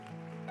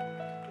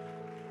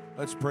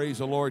Let's praise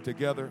the Lord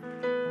together.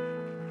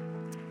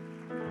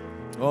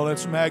 Oh,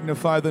 let's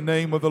magnify the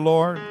name of the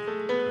Lord.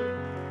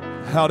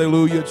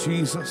 Hallelujah,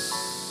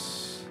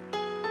 Jesus.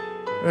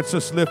 Let's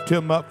just lift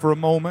him up for a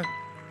moment.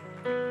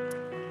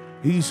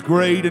 He's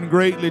great and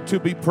greatly to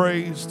be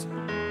praised. We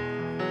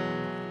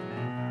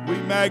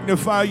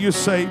magnify you,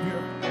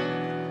 Savior.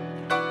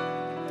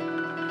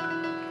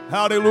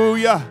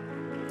 Hallelujah.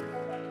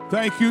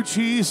 Thank you,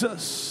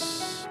 Jesus.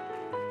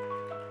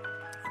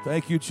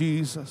 Thank you,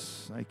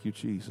 Jesus. Thank you,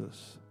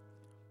 Jesus.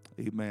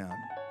 Amen.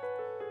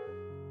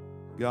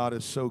 God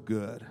is so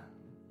good,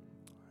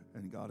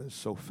 and God is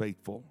so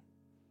faithful,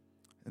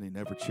 and he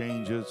never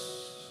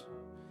changes,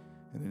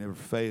 and he never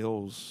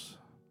fails,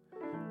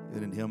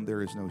 and in him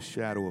there is no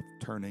shadow of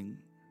turning.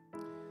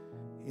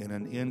 In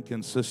an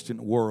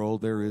inconsistent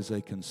world, there is a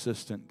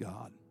consistent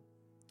God.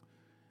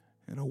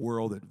 In a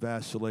world that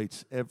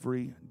vacillates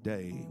every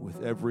day,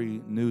 with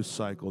every news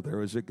cycle,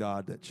 there is a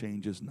God that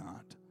changes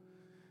not.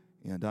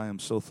 And I am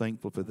so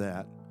thankful for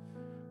that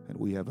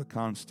we have a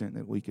constant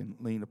that we can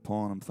lean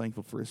upon. I'm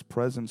thankful for his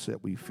presence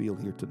that we feel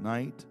here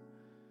tonight.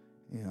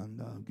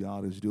 And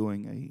God is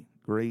doing a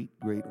great,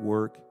 great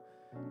work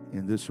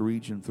in this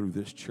region through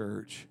this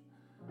church.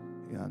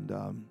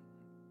 And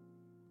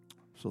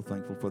so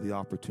thankful for the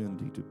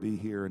opportunity to be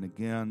here. And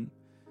again,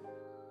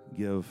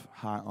 give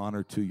high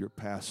honor to your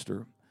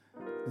pastor,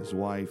 his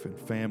wife, and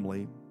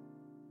family.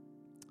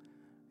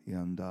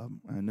 And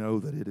I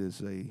know that it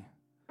is a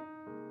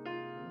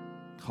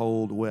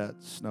cold, wet,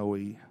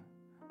 snowy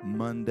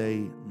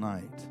Monday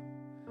night.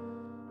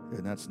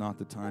 And that's not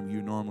the time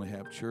you normally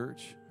have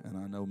church. And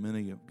I know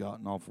many have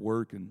gotten off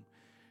work and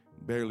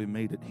barely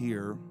made it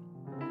here.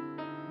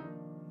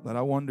 But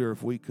I wonder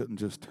if we couldn't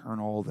just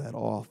turn all that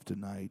off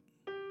tonight.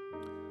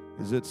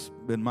 Because it's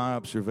been my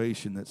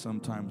observation that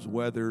sometimes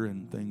weather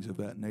and things of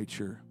that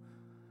nature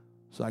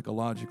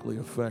psychologically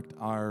affect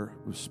our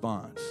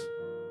response.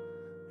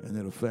 And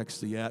it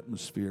affects the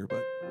atmosphere.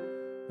 But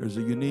there's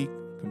a unique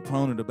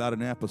component about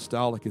an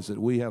apostolic is that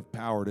we have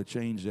power to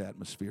change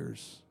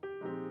atmospheres.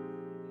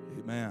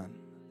 Amen.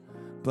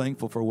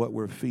 Thankful for what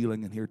we're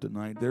feeling in here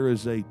tonight. There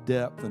is a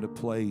depth and a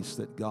place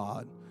that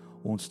God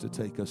wants to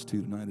take us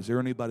to tonight. Is there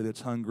anybody that's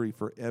hungry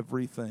for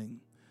everything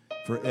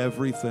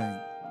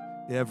that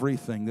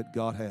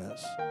God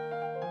has?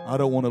 I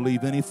don't want to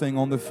leave anything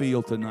on the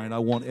field tonight. I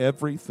want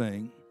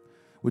everything.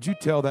 Would you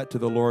tell that to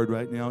the Lord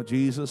right now?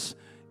 Jesus,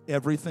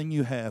 everything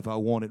you have, I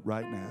want it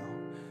right now.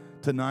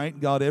 Tonight,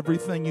 God,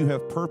 everything you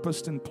have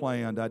purposed and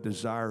planned, I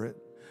desire it.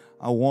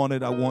 I want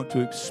it. I want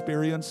to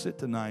experience it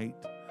tonight.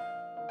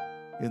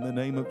 In the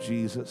name of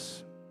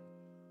Jesus.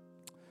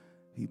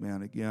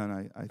 Amen.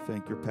 Again, I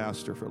thank your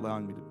pastor for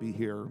allowing me to be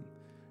here.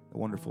 The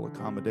wonderful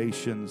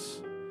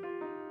accommodations.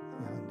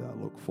 And I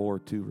look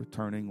forward to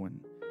returning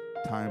when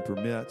time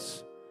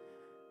permits.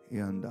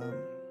 And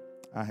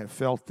I have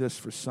felt this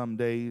for some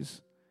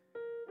days.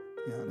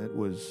 And it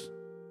was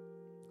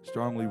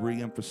strongly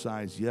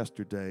re-emphasized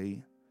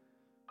yesterday.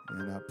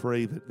 And I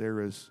pray that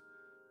there is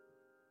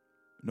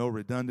no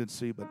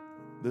redundancy, but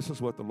this is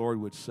what the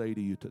Lord would say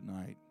to you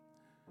tonight.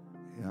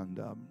 And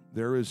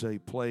there is a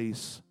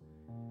place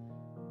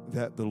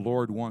that the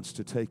Lord wants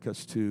to take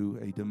us to,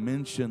 a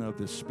dimension of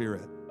the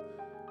Spirit,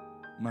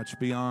 much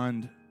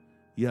beyond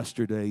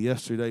yesterday.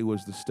 Yesterday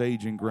was the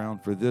staging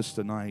ground for this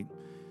tonight.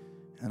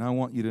 And I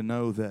want you to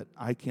know that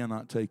I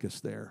cannot take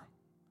us there.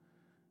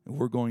 And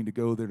we're going to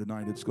go there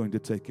tonight. It's going to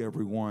take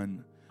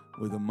everyone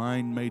with a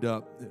mind made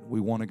up that we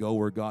want to go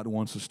where God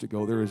wants us to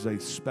go. There is a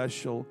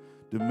special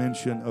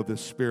dimension of the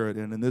Spirit,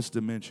 and in this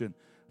dimension,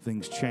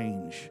 things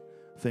change,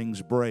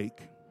 things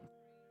break,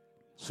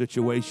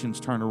 situations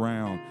turn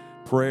around,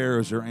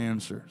 prayers are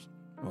answered.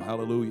 Oh,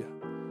 hallelujah.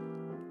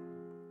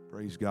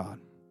 Praise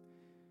God.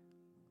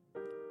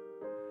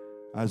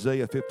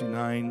 Isaiah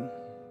 59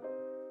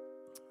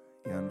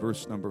 and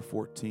verse number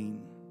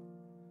 14.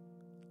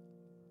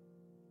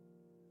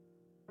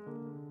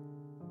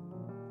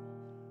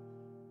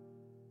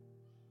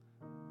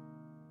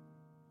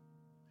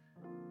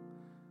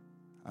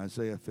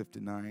 Isaiah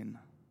 59.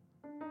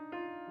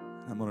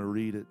 I'm going to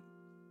read it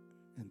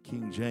in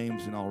King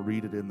James, and I'll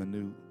read it in the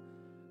New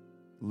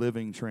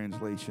Living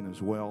Translation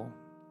as well.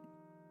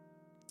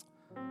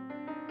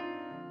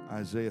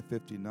 Isaiah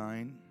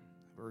 59,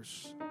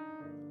 verse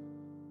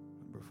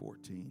number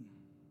 14.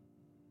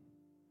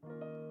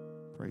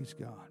 Praise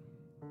God.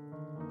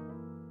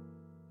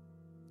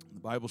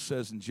 The Bible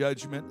says, "And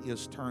judgment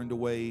is turned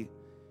away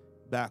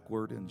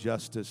backward, and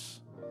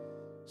justice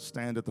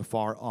standeth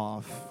afar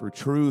off. For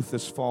truth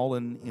is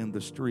fallen in the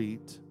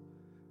street,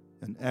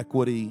 and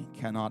equity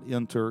cannot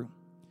enter.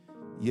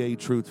 Yea,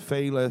 truth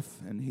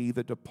faileth, and he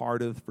that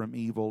departeth from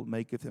evil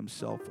maketh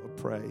himself a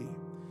prey.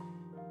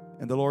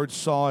 And the Lord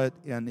saw it,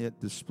 and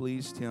it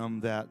displeased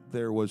him that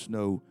there was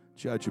no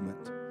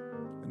judgment.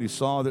 And he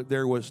saw that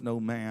there was no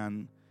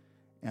man,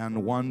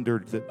 and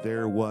wondered that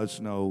there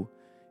was no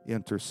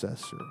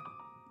intercessor."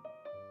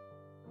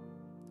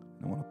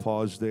 I want to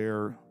pause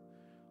there.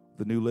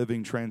 The New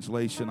Living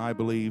Translation, I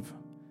believe,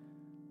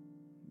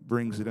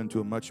 brings it into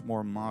a much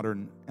more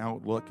modern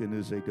outlook and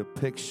is a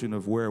depiction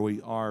of where we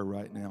are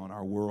right now in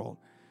our world.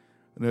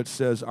 And it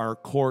says, our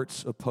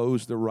courts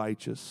oppose the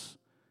righteous,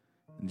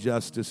 and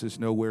justice is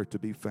nowhere to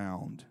be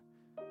found.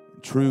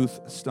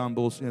 Truth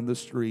stumbles in the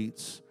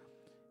streets,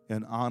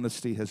 and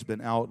honesty has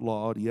been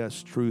outlawed.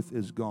 Yes, truth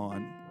is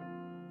gone.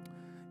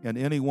 And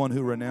anyone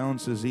who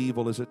renounces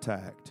evil is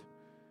attacked.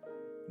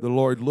 The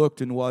Lord looked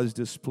and was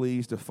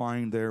displeased to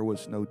find there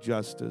was no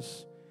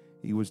justice.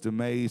 He was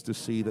amazed to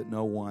see that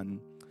no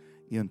one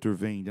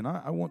intervened. And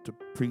I want to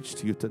preach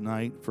to you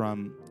tonight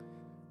from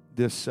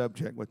this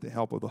subject with the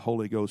help of the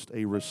Holy Ghost,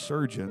 a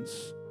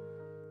resurgence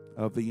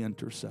of the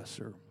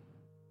intercessor.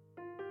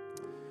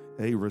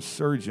 A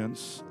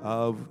resurgence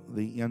of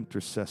the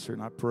intercessor.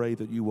 And I pray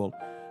that you will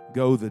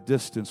go the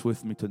distance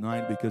with me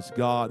tonight, because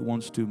God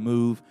wants to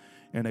move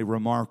in a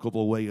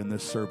remarkable way in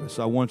this service.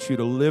 I want you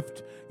to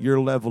lift your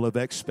level of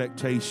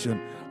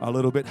expectation a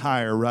little bit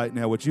higher right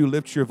now. Would you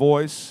lift your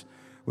voice?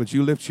 Would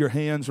you lift your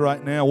hands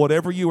right now?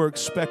 Whatever you are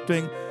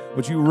expecting,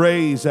 would you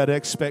raise that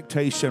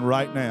expectation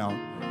right now?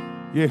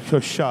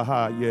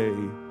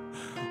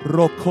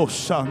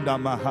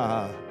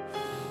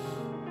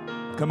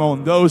 Come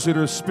on, those that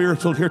are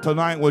spiritual here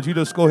tonight, would you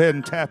just go ahead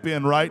and tap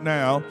in right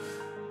now?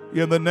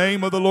 In the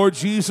name of the Lord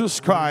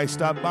Jesus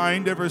Christ, I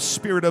bind every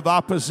spirit of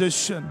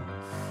opposition.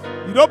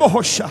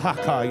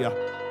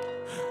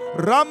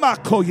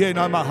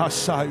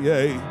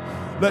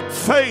 Let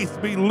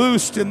faith be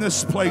loosed in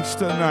this place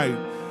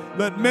tonight.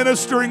 Let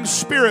ministering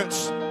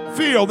spirits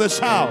fill this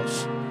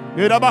house.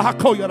 Let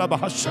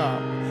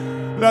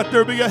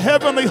there be a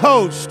heavenly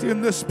host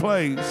in this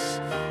place.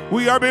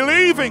 We are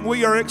believing,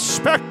 we are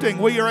expecting,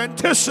 we are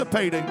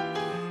anticipating.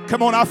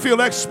 Come on, I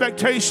feel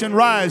expectation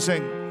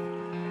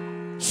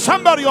rising.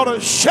 Somebody ought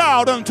to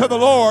shout unto the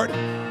Lord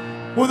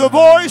with a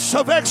voice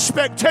of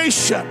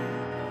expectation.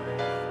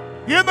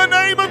 In the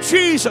name of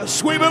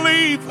Jesus, we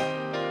believe.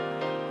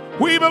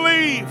 We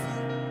believe.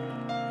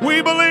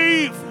 We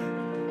believe.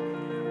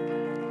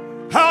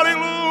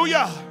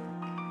 Hallelujah.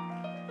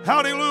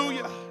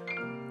 Hallelujah.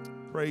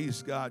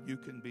 Praise God. You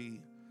can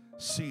be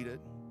seated.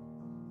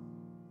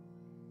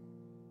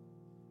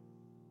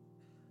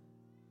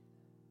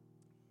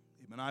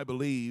 And I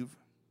believe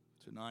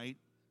tonight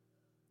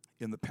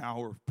in the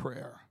power of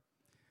prayer,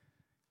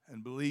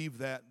 and believe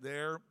that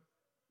there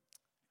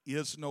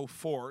is no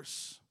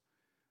force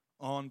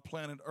on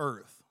planet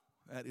Earth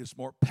that is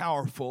more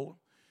powerful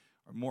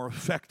or more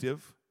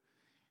effective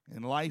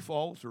and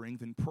life-altering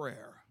than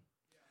prayer.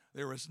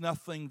 There is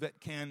nothing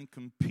that can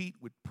compete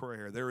with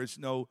prayer. There is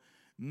no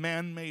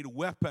man-made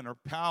weapon or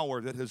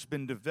power that has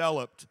been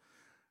developed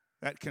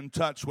that can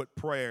touch what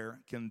prayer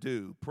can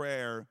do.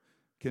 Prayer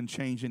can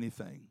change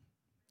anything.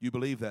 You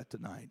believe that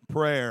tonight?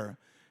 Prayer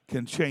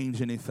can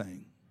change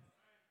anything.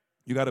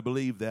 You got to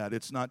believe that.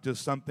 It's not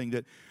just something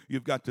that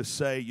you've got to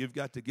say. You've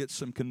got to get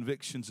some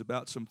convictions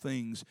about some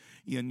things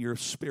in your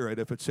spirit.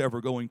 If it's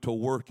ever going to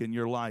work in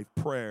your life,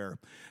 prayer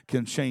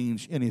can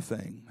change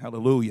anything.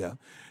 Hallelujah.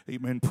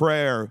 Amen.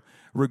 Prayer,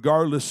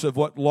 regardless of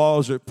what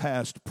laws are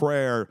passed,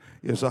 prayer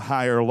is a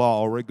higher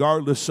law.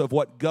 Regardless of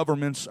what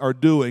governments are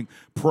doing,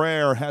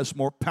 prayer has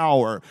more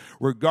power.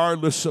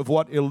 Regardless of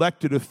what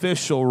elected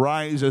official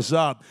rises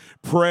up,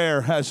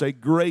 prayer has a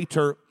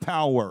greater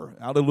power.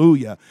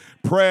 Hallelujah.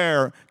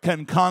 Prayer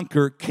can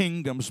conquer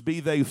kingdoms, be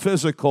they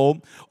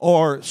physical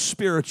or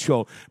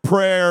spiritual.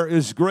 Prayer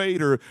is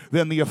greater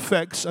than the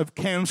effects of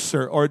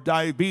cancer or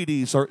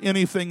diabetes or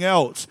anything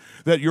else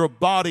that your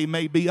body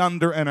may be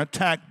under an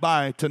attack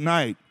by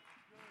tonight.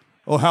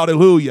 Oh,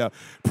 hallelujah.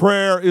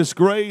 Prayer is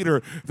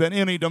greater than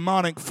any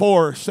demonic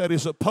force that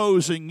is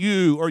opposing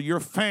you or your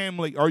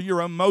family or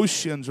your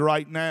emotions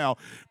right now.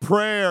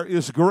 Prayer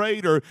is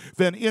greater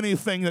than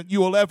anything that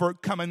you will ever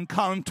come in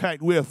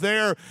contact with.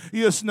 There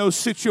is no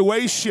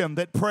situation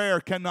that prayer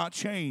cannot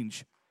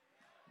change.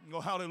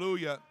 Oh,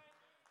 hallelujah.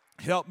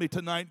 Help me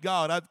tonight,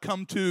 God. I've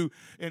come to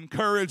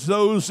encourage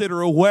those that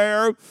are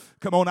aware.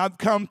 Come on, I've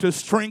come to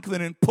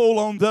strengthen and pull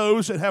on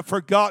those that have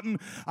forgotten.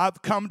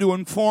 I've come to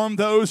inform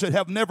those that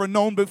have never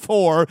known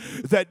before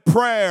that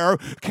prayer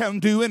can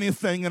do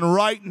anything. And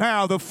right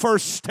now, the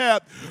first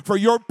step for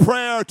your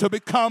prayer to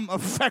become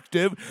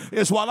effective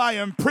is while I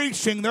am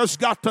preaching, there's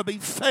got to be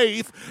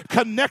faith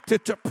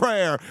connected to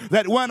prayer.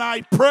 That when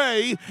I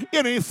pray,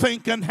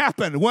 anything can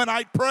happen. When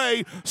I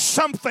pray,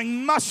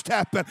 something must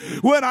happen.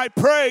 When I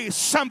pray,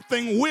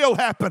 something will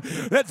happen.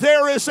 That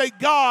there is a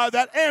God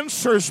that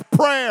answers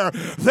prayer.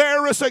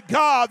 There is a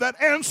God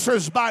that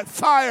answers by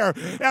fire,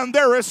 and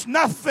there is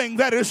nothing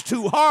that is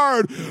too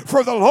hard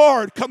for the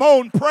Lord. Come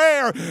on,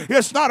 prayer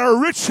is not a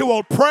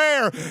ritual.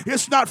 Prayer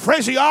is not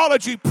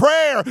phraseology.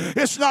 Prayer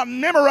is not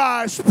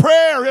memorized.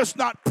 Prayer is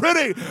not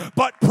pretty,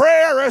 but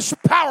prayer is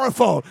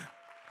powerful.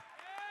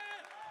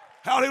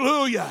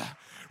 Hallelujah.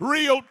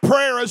 Real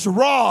prayer is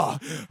raw.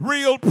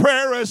 Real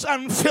prayer is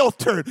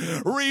unfiltered.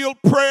 Real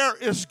prayer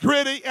is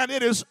gritty, and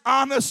it is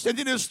honest, and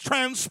it is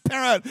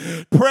transparent.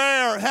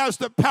 Prayer has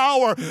the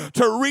power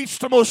to reach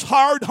the most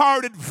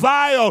hard-hearted,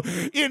 vile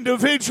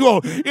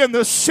individual in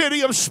the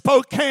city of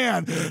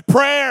Spokane.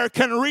 Prayer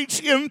can reach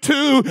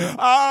into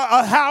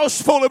a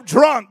house full of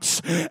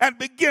drunks and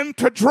begin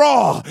to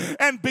draw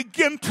and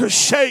begin to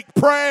shake.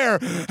 Prayer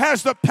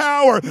has the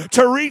power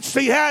to reach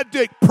the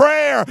addict.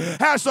 Prayer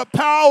has the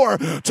power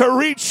to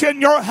reach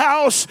in your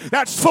house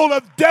that's full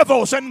of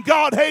devils and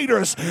God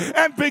haters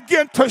and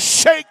begin to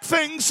shake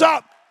things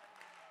up.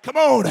 Come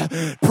on.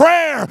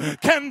 Prayer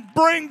can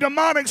bring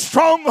demonic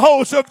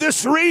strongholds of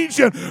this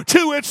region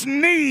to its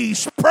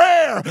knees.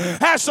 Prayer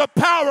has the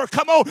power,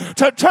 come on,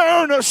 to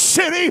turn a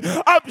city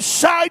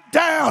upside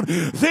down.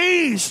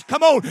 These,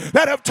 come on,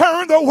 that have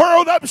turned the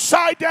world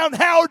upside down,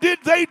 how did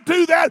they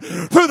do that?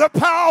 Through the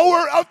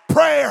power of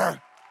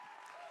prayer.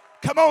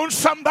 Come on,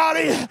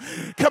 somebody.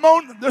 Come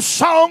on, the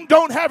song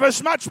don't have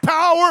as much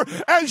power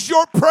as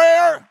your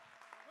prayer.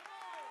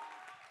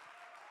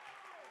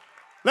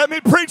 Let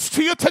me preach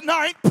to you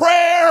tonight.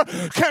 Prayer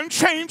can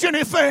change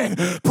anything.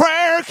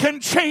 Prayer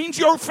can change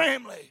your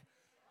family.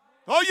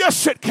 Oh,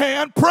 yes, it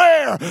can.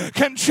 Prayer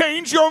can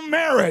change your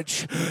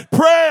marriage.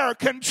 Prayer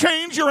can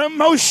change your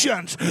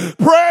emotions.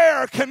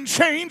 Prayer can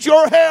change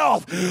your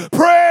health.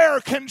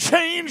 Prayer can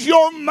change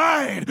your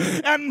mind.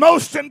 And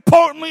most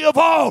importantly of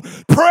all,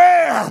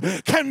 prayer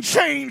can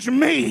change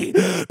me.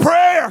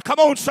 Prayer, come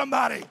on,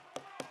 somebody.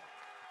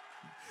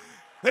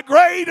 The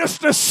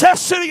greatest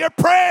necessity of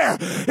prayer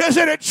is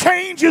that it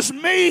changes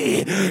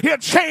me.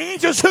 It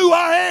changes who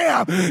I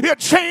am. It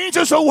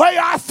changes the way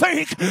I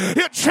think.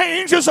 It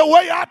changes the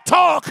way I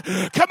talk.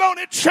 Come on,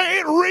 it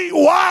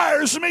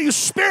rewires me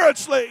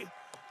spiritually.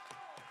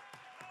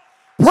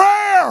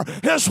 Prayer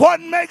is what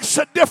makes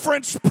a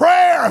difference.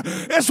 Prayer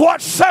is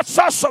what sets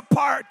us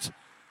apart.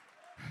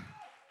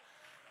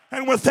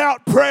 And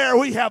without prayer,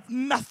 we have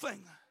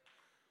nothing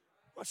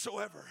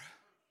whatsoever.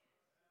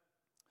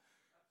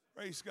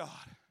 Praise God.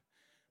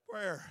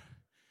 Prayer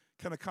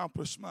can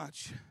accomplish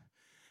much. And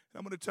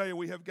I'm going to tell you,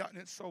 we have gotten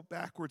it so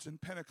backwards in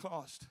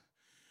Pentecost.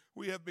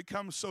 We have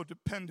become so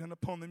dependent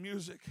upon the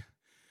music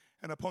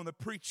and upon the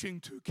preaching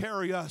to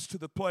carry us to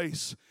the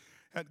place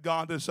that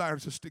God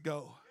desires us to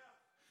go.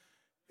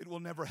 It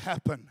will never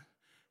happen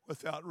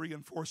without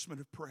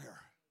reinforcement of prayer.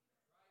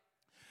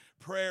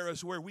 Prayer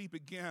is where we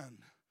begin,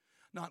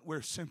 not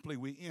where simply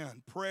we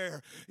end.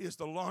 Prayer is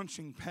the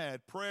launching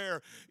pad.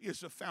 Prayer is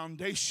the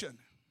foundation.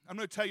 I'm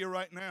going to tell you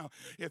right now,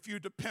 if you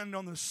depend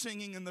on the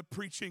singing and the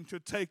preaching to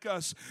take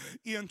us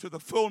into the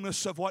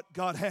fullness of what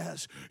God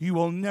has, you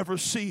will never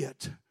see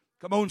it.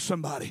 Come on,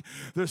 somebody.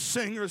 The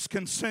singers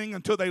can sing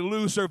until they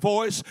lose their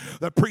voice.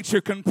 The preacher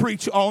can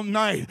preach all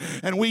night.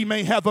 And we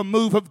may have a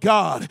move of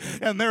God.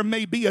 And there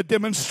may be a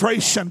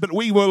demonstration. But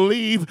we will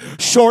leave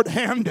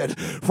short-handed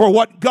for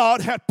what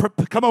God had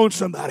prepared. Come on,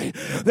 somebody.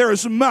 There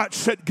is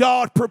much that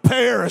God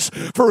prepares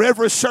for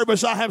every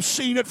service. I have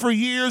seen it for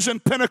years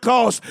in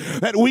Pentecost.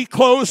 That we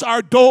close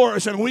our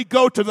doors and we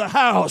go to the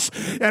house.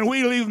 And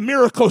we leave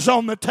miracles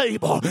on the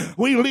table.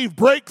 We leave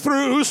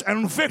breakthroughs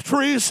and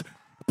victories.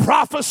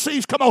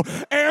 Prophecies, come on,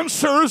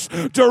 answers,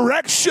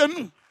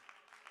 direction.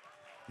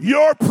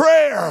 Your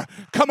prayer,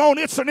 come on,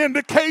 it's an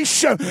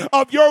indication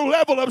of your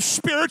level of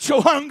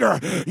spiritual hunger.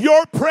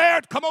 Your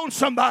prayer, come on,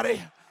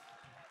 somebody.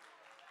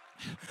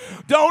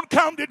 Don't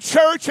come to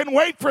church and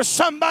wait for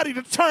somebody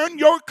to turn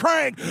your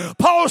crank.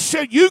 Paul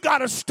said you got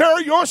to stir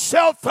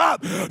yourself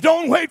up.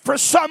 Don't wait for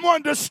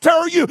someone to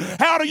stir you.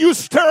 How do you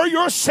stir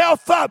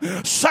yourself up?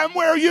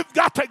 Somewhere you've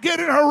got to get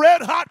in a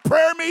red hot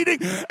prayer meeting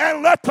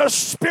and let the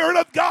Spirit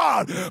of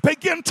God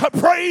begin to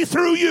pray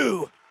through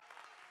you.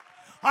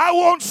 I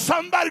want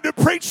somebody to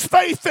preach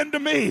faith into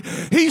me.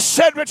 He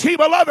said, but ye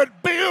beloved,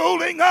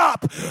 building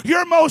up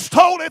your most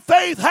holy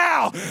faith.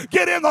 How?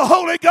 Get in the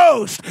Holy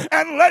Ghost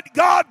and let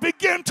God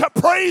begin to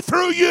pray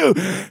through you.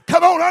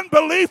 Come on,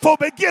 unbelief will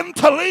begin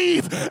to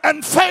leave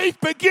and faith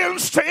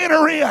begins to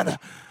enter in.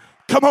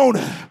 Come on,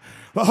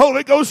 the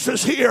Holy Ghost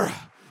is here.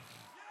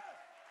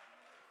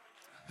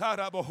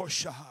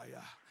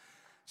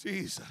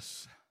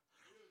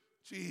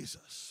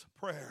 Jesus,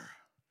 prayer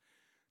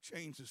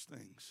changes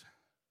things.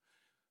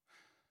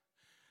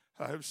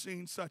 I have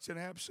seen such an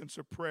absence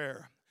of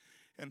prayer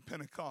in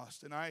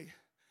Pentecost, and I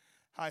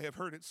have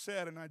heard it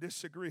said, and I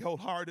disagree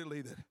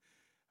wholeheartedly, that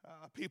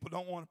people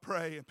don't want to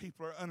pray and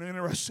people are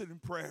uninterested in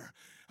prayer.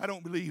 I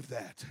don't believe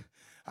that.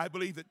 I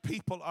believe that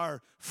people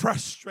are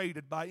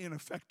frustrated by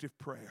ineffective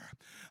prayer.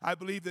 I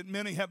believe that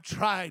many have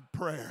tried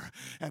prayer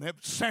and have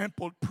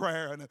sampled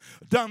prayer and have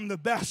done the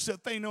best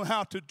that they know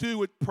how to do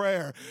with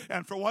prayer.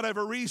 And for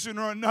whatever reason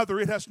or another,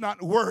 it has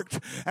not worked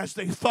as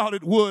they thought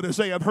it would, as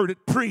they have heard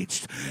it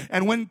preached.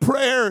 And when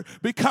prayer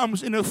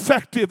becomes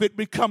ineffective, it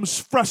becomes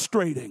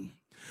frustrating.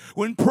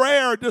 when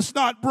prayer does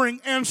not bring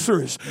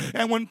answers,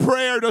 and when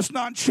prayer does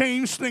not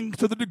change things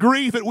to the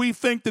degree that we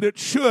think that it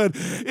should,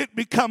 it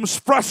becomes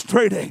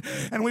frustrating.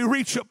 And we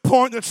reach a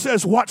point that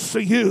says, what's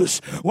the use?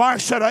 Why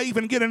should I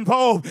even get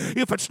involved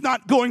if it's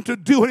not going to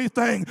do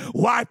anything?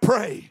 Why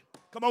pray?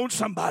 Come on,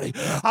 somebody.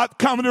 I've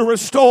come to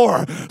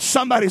restore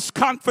somebody's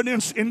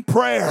confidence in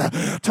prayer.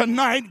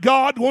 Tonight,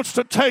 God wants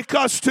to take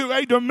us to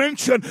a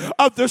dimension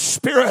of the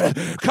Spirit.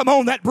 Come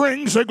on, that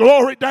brings the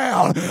glory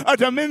down. A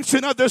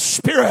dimension of the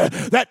Spirit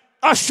that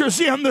ushers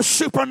in the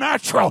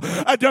supernatural,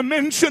 a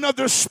dimension of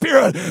the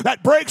Spirit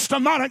that breaks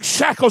demonic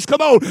shackles.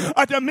 Come on,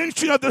 a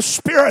dimension of the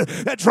Spirit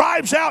that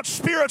drives out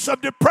spirits of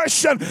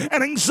depression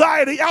and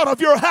anxiety out of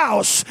your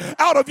house,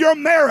 out of your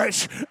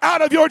marriage,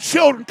 out of your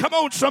children. Come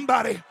on,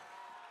 somebody.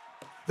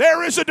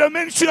 There is a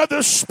dimension of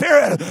the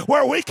Spirit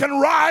where we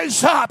can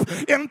rise up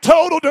in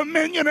total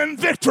dominion and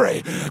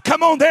victory.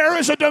 Come on, there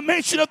is a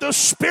dimension of the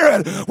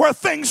Spirit where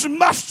things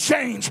must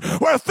change,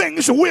 where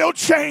things will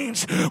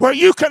change, where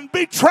you can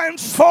be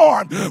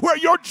transformed, where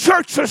your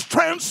church is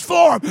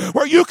transformed,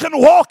 where you can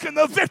walk in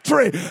the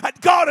victory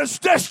that God has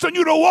destined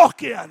you to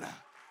walk in.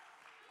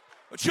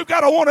 But you've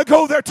got to want to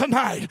go there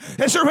tonight.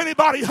 Is there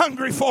anybody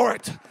hungry for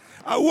it?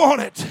 I want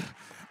it.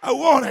 I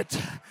want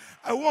it.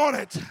 I want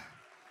it.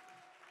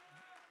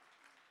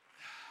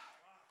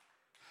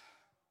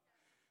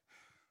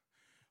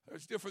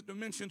 There's different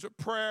dimensions of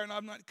prayer, and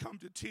I've not come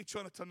to teach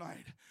on it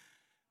tonight.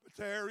 But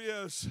there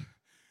is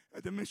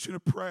a dimension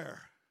of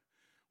prayer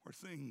where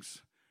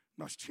things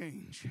must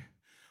change,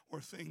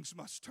 where things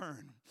must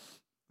turn.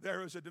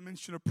 There is a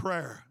dimension of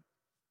prayer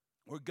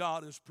where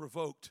God is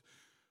provoked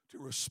to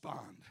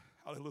respond.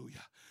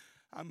 Hallelujah.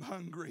 I'm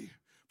hungry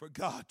for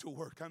God to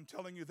work. I'm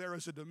telling you, there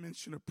is a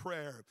dimension of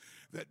prayer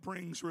that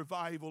brings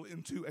revival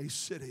into a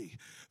city.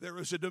 There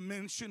is a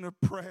dimension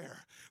of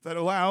prayer that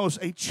allows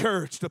a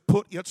church to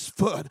put its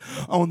foot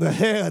on the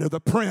head of the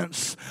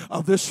prince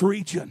of this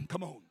region.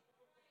 Come on.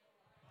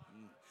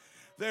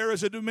 There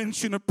is a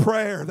dimension of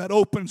prayer that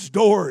opens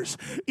doors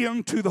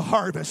into the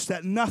harvest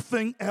that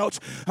nothing else.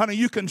 Honey,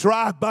 you can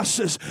drive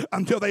buses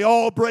until they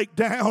all break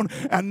down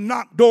and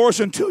knock doors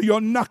until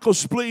your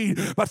knuckles bleed.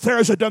 But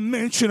there's a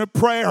dimension of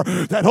prayer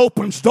that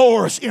opens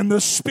doors in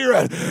the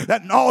Spirit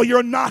that all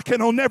your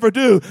knocking will never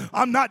do.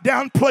 I'm not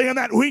downplaying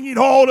that. We need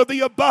all of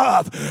the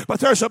above. But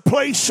there's a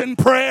place in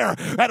prayer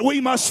that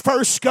we must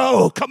first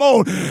go. Come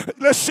on.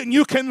 Listen,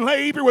 you can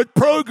labor with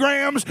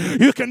programs.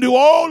 You can do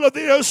all of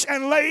this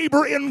and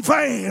labor in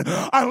vain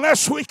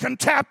unless we can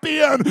tap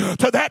in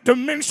to that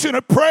dimension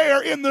of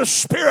prayer in the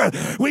Spirit.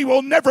 We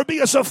will never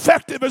be as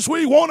effective as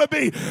we want to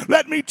be.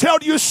 Let me tell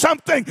you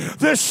something.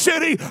 This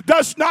city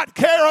does not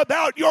care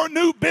about your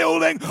new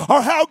building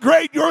or how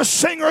great your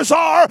singers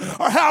are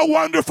or how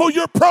wonderful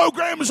your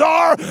programs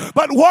are,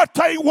 but what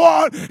they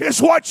want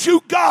is what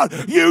you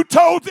got. You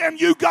told them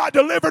you got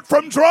delivered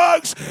from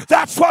drugs.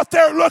 That's what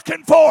they're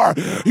looking for.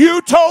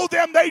 You told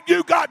them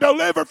you got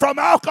delivered from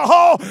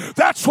alcohol.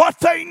 That's what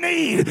they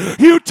need.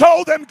 You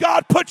told them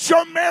God put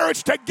your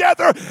marriage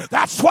together.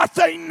 That's what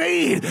they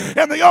need.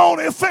 And the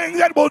only thing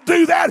that will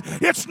do that,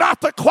 it's not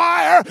the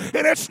choir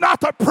and it's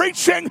not the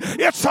preaching.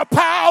 It's the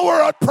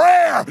power of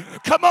prayer.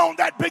 Come on,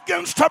 that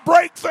begins to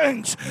break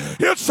things.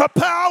 It's the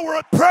power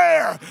of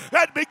prayer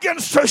that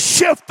begins to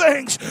shift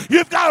things.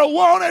 You've got to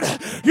want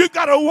it. You've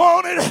got to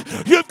want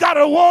it. You've got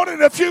to want it.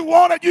 If you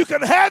want it, you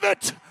can have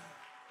it.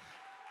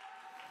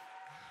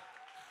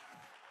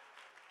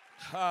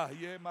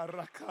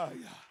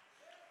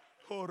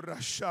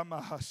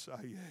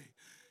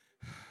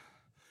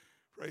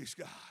 Praise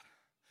God.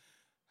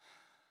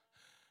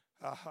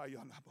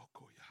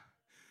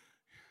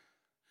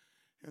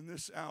 In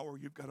this hour,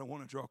 you've got to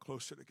want to draw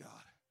closer to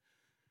God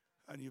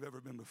than you've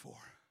ever been before.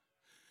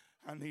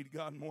 I need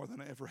God more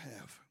than I ever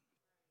have.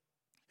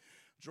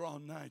 Draw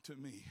nigh to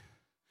me,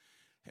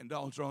 and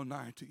I'll draw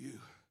nigh to you.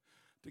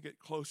 To get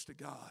close to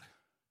God,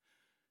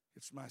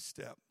 it's my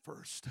step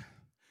first.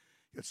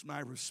 It's my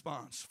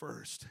response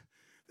first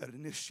that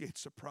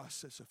initiates the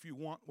process. If you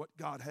want what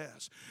God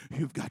has,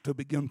 you've got to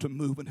begin to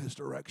move in His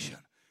direction.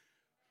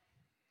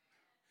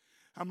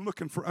 I'm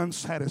looking for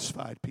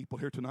unsatisfied people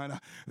here tonight.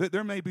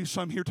 There may be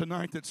some here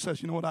tonight that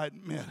says, you know what, I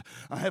admit,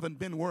 I haven't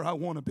been where I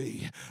want to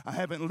be. I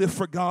haven't lived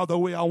for God the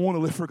way I want to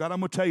live for God. I'm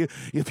going to tell you,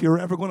 if you're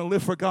ever going to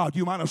live for God,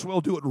 you might as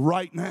well do it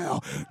right now.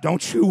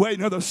 Don't you wait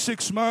another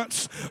 6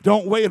 months.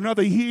 Don't wait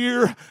another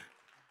year.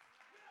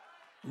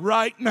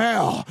 Right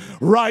now,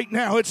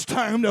 it's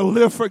time to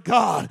live for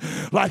God.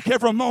 Like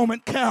every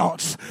moment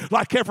counts,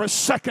 like every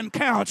second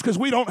counts, because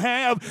we don't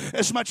have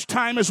as much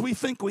time as we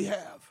think we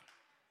have.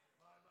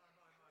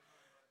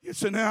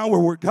 It's an hour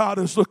where God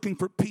is looking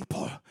for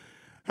people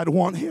that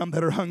want Him,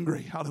 that are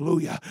hungry.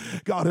 Hallelujah.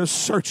 God is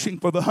searching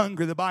for the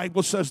hungry. The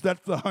Bible says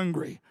that the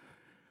hungry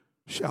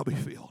shall be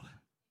filled.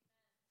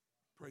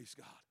 Praise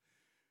God.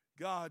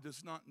 God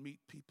does not meet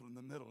people in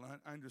the middle.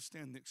 I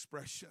understand the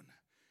expression.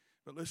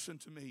 But listen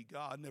to me,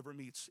 God never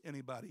meets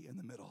anybody in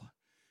the middle.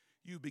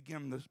 You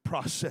begin the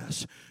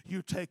process.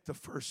 You take the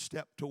first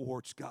step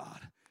towards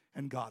God,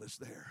 and God is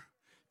there.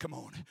 come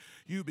on,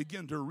 you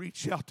begin to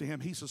reach out to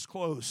him. He's as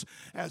close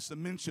as the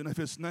mention of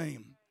his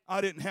name.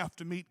 I didn't have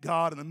to meet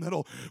God in the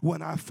middle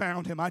when I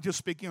found him. I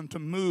just began to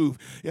move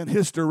in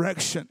his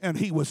direction, and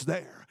he was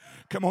there.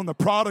 Come on, the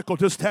prodigal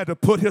just had to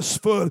put his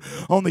foot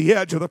on the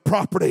edge of the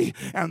property,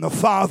 and the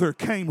father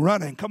came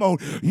running. Come on,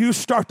 you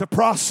start the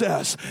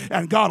process,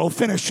 and God will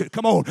finish it.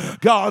 Come on,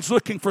 God's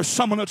looking for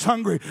someone that's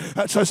hungry,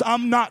 that says,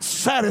 I'm not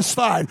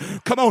satisfied.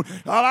 Come on,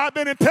 I've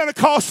been in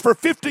Pentecost for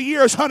 50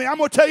 years, honey. I'm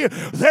going to tell you,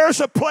 there's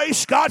a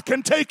place God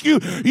can take you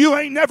you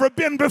ain't never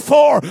been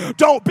before.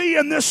 Don't be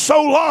in this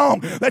so long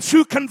that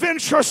you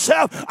convince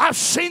yourself, I've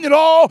seen it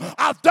all,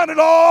 I've done it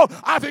all,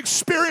 I've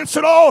experienced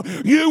it all.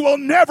 You will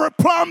never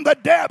plumb the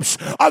depths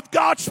of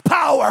God's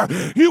power.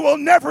 You will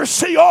never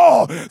see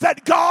all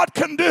that God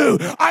can do.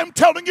 I'm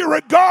telling you,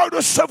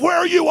 regardless of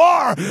where you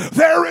are,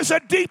 there is a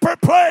deeper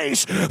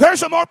place.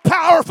 There's a more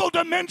powerful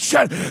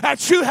dimension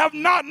that you have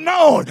not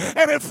known.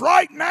 And if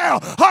right now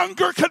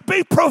hunger could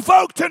be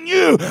provoked in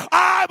you,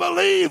 I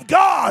believe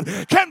God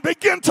can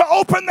begin to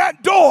open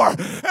that door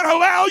and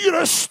allow you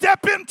to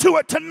step into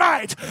it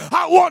tonight.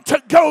 I want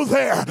to go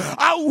there.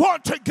 I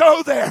want to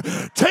go there.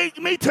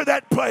 Take me to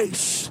that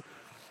place.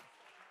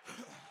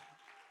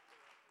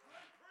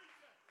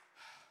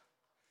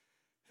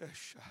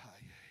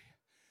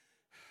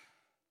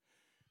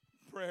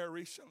 Prayer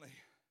recently, it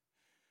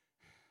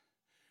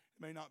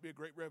may not be a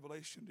great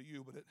revelation to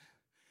you, but it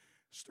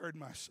stirred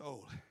my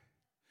soul.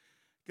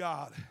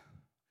 God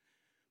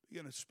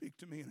began to speak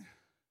to me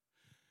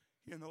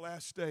in the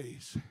last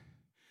days.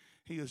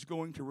 He is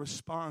going to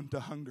respond to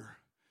hunger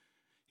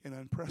in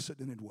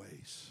unprecedented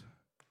ways.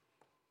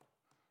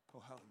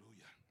 Oh,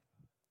 hallelujah.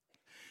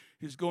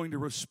 He's going to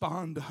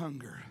respond to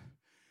hunger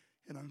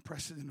in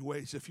unprecedented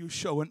ways. If you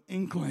show an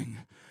inkling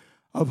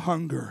of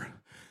hunger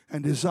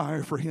and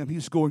desire for him,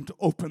 he's going to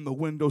open the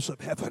windows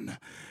of heaven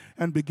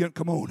and begin.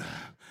 Come on,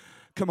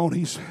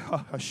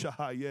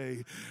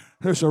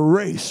 there's a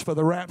race for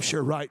the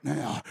rapture right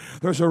now.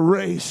 There's a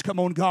race. Come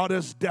on, God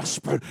is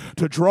desperate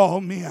to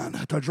draw men,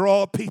 to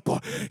draw people.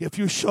 If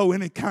you show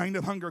any kind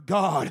of hunger,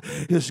 God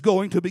is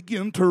going to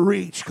begin to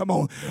reach. Come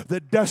on, the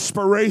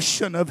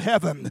desperation of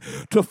heaven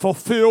to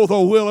fulfill the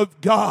will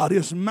of God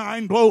is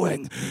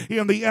mind-blowing.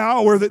 In the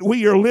hour that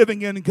we are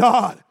living in,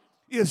 God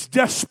is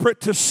desperate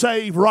to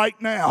save right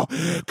now.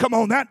 Come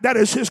on, that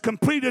is his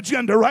complete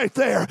agenda right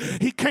there.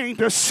 He came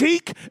to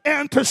seek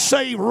and to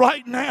save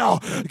right now.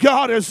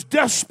 God is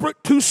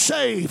desperate to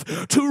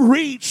save, to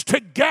reach,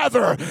 to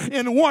gather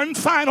in one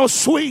final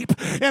sweep,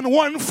 in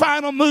one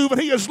final move.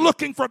 And he is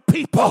looking for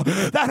people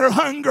that are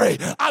hungry.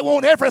 I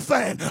want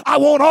everything. I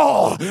want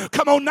all.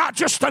 Come on, not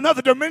just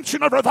another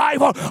dimension of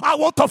revival. I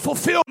want the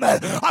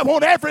fulfillment. I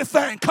want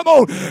everything. Come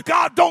on,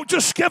 God, don't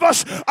just give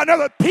us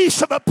another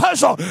piece of the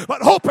puzzle,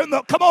 but open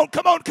the Come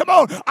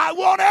on. I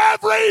want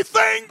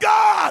everything,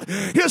 God.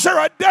 Is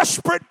there a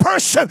desperate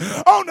person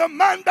on a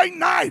Monday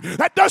night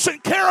that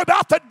doesn't care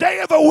about the day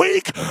of the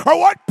week or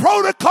what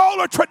protocol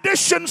or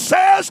tradition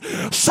says?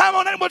 Some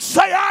of them would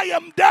say, I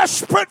am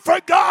desperate for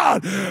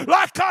God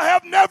like I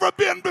have never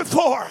been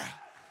before.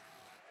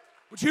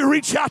 Would you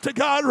reach out to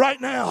God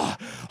right now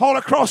all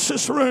across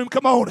this room?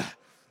 Come on.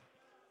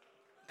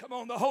 Come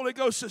on, the Holy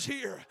Ghost is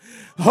here.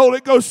 The Holy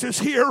Ghost is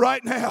here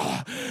right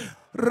now.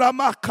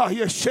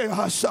 Ramakaya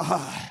Shehasa.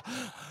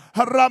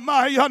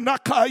 Ramaya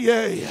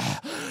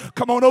Nakaye.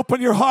 Come on,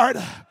 open your heart.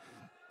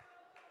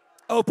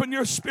 Open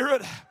your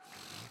spirit.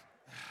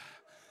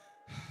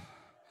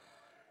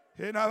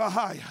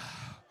 Inavahaya.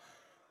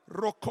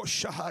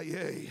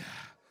 Rokoshahaye.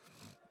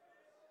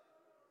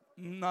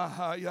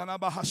 Nahaya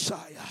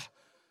Nabahasaya.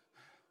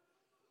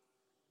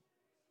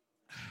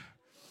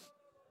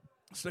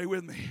 Stay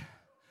with me.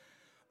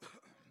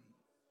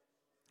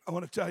 I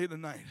want to tell you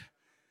tonight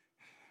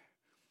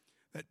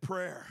that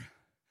prayer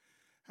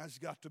has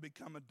got to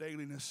become a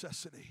daily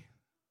necessity.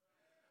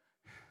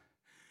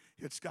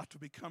 It's got to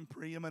become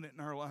preeminent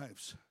in our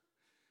lives.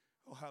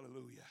 Oh,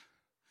 hallelujah.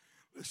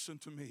 Listen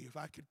to me. If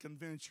I could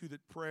convince you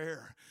that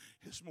prayer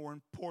is more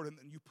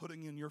important than you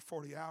putting in your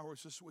 40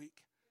 hours this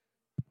week.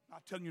 I'm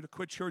not telling you to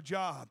quit your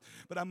job,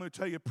 but I'm going to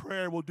tell you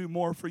prayer will do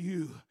more for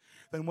you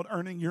than what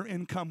earning your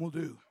income will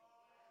do.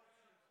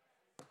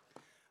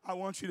 I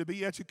want you to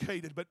be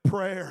educated, but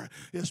prayer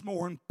is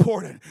more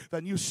important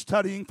than you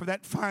studying for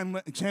that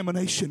final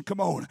examination. Come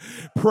on.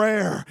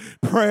 Prayer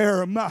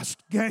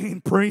must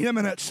gain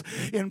preeminence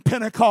in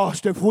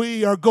Pentecost if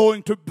we are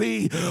going to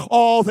be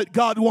all that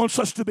God wants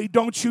us to be.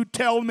 Don't you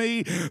tell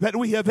me that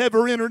we have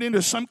ever entered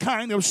into some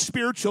kind of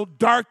spiritual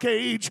dark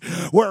age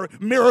where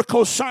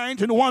miracles,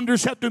 signs, and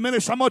wonders have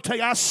diminished. I'm going to tell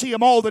you, I see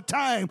them all the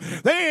time.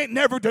 They ain't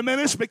never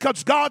diminished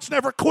because God's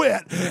never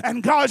quit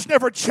and God's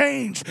never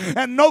changed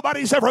and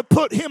nobody's ever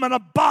put him in a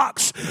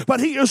box, but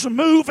he is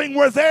moving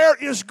where there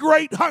is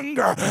great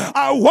hunger.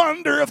 I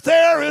wonder if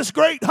there is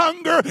great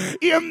hunger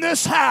in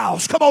this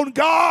house. Come on,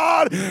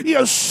 God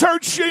is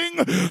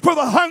searching for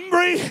the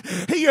hungry.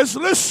 He is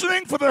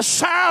listening for the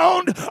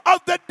sound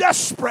of the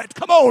desperate.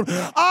 Come on,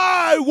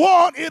 I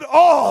want it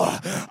all.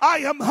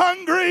 I am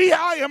hungry.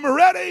 I am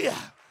ready.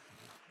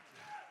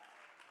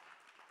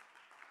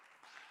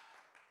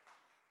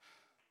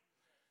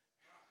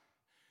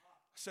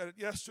 said it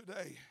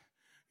yesterday.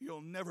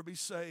 You'll never be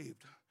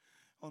saved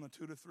on a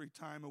 2 to 3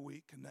 time a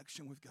week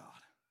connection with God.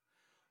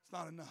 It's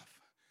not enough.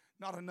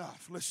 Not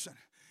enough. Listen,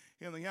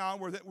 in the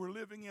hour that we're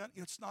living in,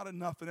 it's not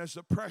enough. And as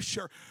the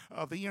pressure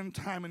of the end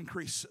time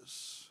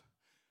increases,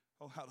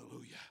 oh,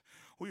 hallelujah,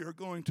 we are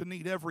going to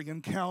need every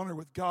encounter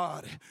with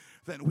God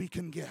that we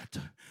can get.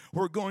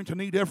 We're going to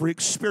need every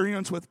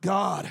experience with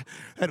God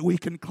that we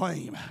can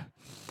claim.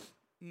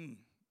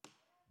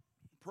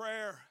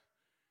 Prayer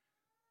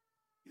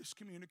is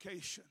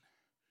communication.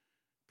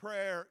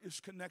 Prayer is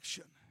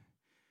connection.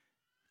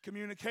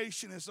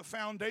 Communication is the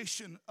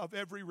foundation of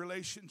every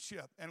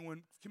relationship. And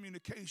when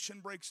communication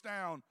breaks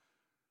down,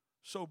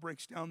 so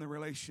breaks down the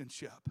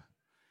relationship.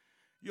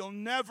 You'll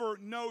never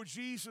know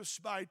Jesus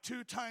by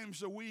 2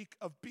 times a week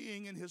of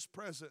being in His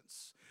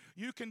presence.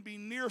 You can be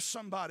near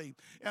somebody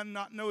and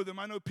not know them.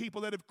 I know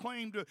people that have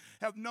claimed to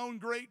have known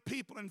great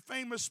people and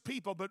famous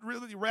people, but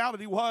really the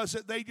reality was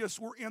that they just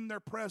were in their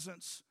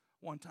presence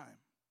one time.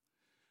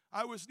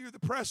 I was near the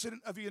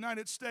President of the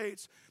United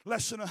States,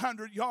 less than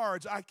 100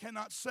 yards. I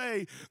cannot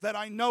say that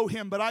I know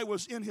him, but I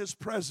was in his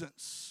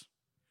presence.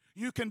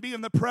 You can be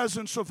in the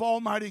presence of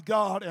Almighty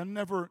God and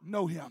never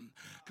know Him.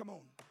 Come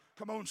on.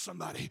 Come on,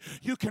 somebody.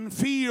 You can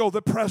feel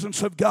the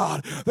presence of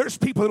God. There's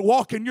people that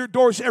walk in your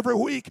doors every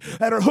week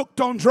that are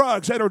hooked on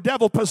drugs, that are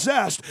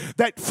devil-possessed,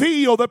 that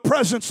feel the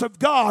presence of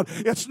God.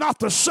 It's not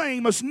the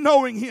same as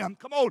knowing Him.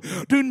 Come on.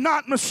 Do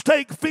not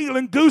mistake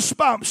feeling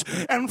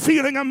goosebumps and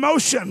feeling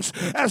emotions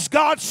as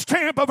God's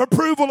stamp of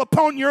approval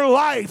upon your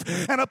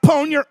life and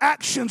upon your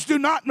actions. Do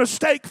not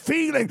mistake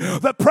feeling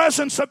the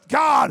presence of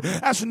God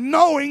as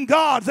knowing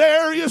God.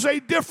 There is a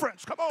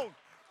difference. Come on.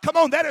 Come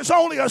on, that is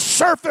only a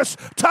surface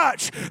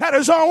touch. That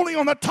is only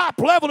on the top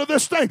level of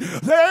this thing.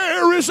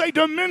 There is a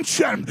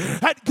dimension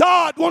that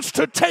God wants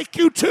to take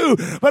you to,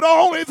 but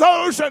only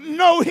those that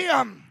know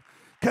Him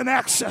can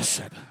access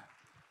it.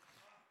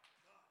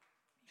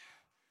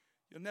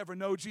 You'll never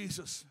know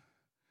Jesus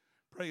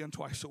praying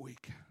twice a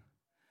week.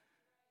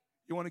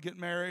 You want to get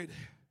married?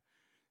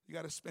 You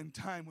got to spend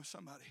time with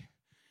somebody.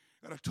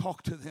 You got to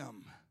talk to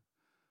them.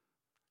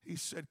 He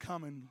said,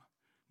 come and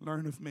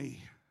learn of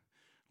me.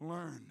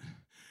 Learn.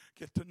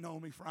 Get to know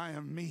me, for I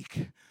am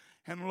meek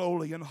and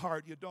lowly in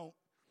heart. You don't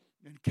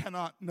and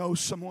cannot know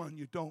someone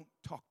you don't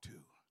talk to.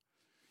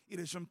 It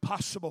is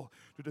impossible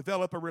to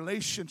develop a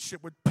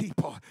relationship with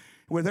people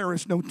where there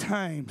is no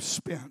time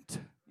spent.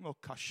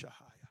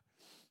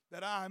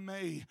 That I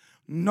may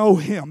know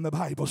Him, the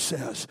Bible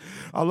says.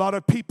 A lot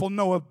of people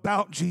know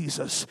about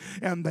Jesus,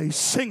 and they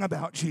sing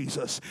about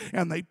Jesus,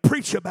 and they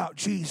preach about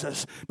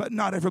Jesus, but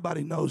not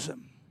everybody knows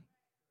Him.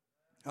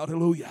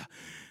 Hallelujah.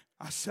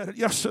 I said it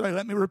yesterday.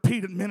 Let me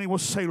repeat it. Many will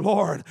say,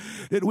 Lord,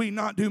 did we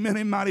not do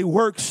many mighty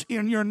works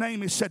in your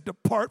name? He said,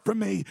 depart from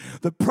me.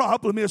 The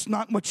problem is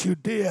not what you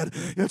did.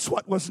 It's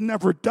what was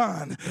never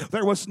done.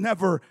 There was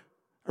never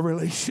a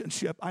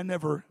relationship. I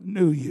never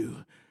knew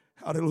you.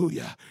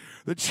 Hallelujah.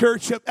 The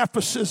church of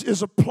Ephesus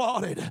is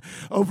applauded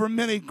over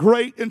many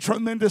great and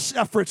tremendous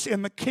efforts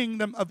in the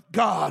kingdom of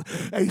God.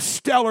 A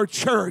stellar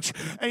church,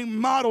 a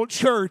model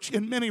church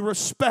in many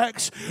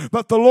respects.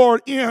 But the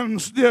Lord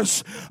ends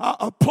this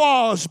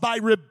applause by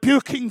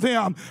rebuking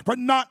them for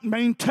not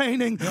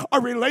maintaining a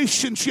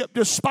relationship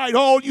despite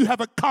all you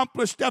have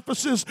accomplished,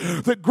 Ephesus.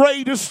 The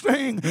greatest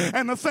thing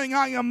and the thing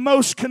I am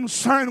most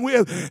concerned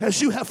with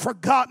is you have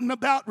forgotten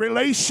about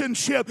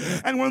relationship.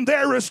 And when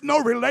there is no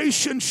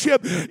relationship,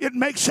 it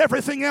makes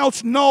everything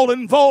else null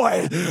and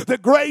void. The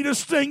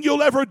greatest thing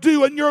you'll ever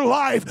do in your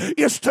life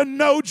is to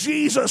know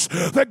Jesus.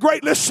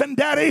 Listen,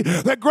 Daddy,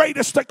 the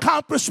greatest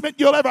accomplishment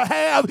you'll ever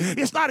have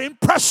is not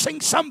impressing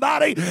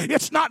somebody.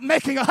 It's not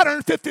making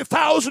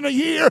 $150,000 a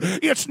year.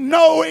 It's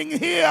knowing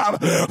Him.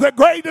 The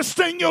greatest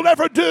thing you'll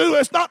ever do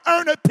is not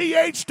earn a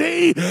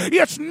PhD.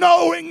 It's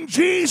knowing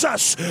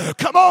Jesus.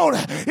 Come on.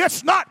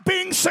 It's not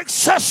being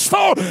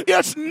successful.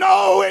 It's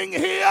knowing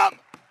Him.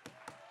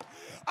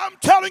 I'm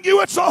telling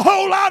you, it's a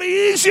whole lot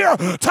easier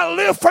to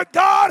live for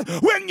God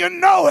when you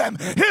know Him.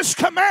 His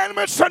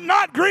commandments are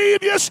not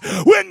grievous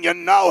when you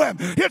know Him.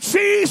 It's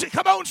easy.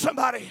 Come on,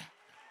 somebody.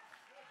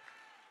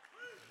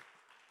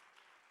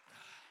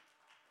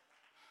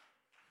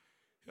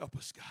 Help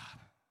us, God.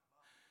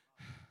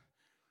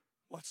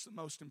 What's the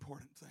most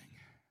important thing?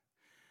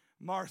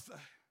 Martha,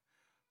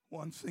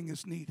 one thing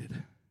is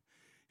needed,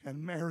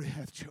 and Mary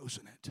hath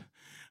chosen it.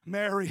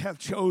 Mary hath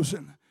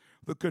chosen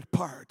the good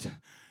part,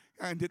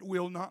 and it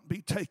will not be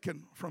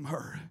taken from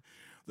her.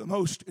 The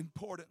most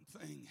important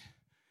thing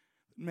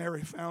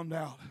Mary found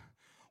out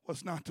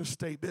was not to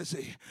stay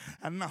busy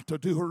and not to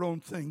do her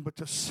own thing, but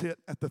to sit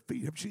at the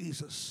feet of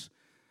Jesus.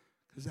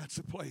 Because that's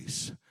a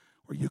place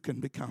where you can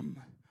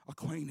become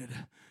acquainted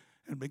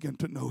and begin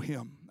to know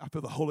Him. I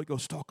feel the Holy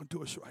Ghost talking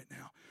to us right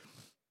now.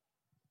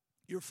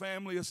 Your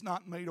family is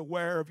not made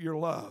aware of your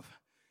love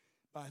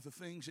by the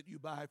things that you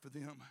buy for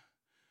them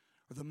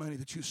or the money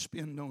that you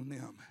spend on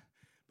them,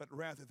 but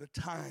rather the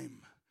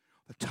time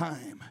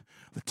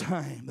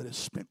that is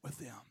spent with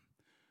them.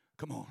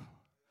 Come on.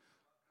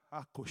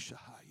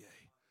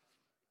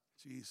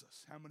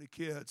 Jesus. How many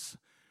kids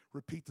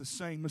repeat the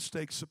same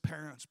mistakes of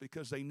parents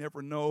because they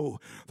never know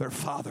their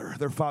father.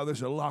 Their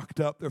fathers are locked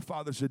up. Their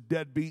fathers are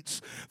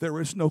deadbeats. There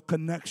is no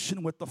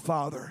connection with the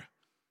Father.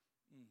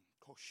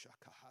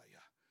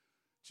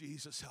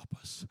 Jesus, help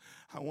us.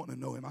 I want to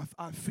know him.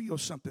 I feel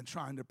something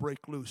trying to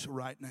break loose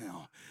right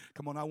now.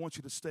 Come on, I want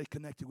you to stay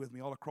connected with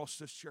me all across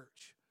this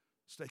church.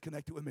 Stay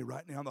connected with me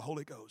right now in the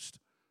Holy Ghost.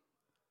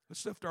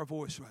 Let's lift our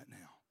voice right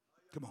now.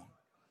 Come on.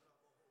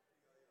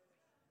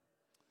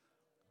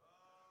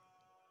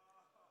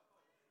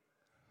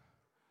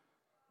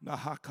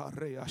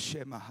 Nahakarea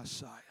Shema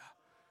Hasaya.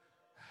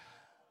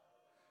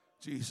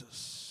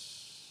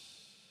 Jesus.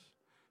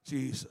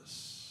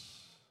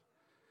 Jesus.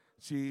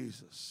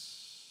 Jesus.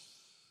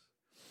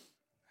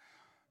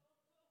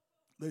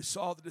 They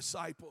saw the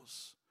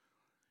disciples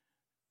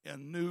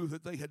and knew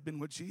that they had been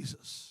with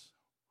Jesus.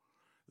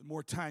 The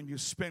more time you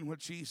spend with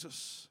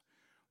Jesus,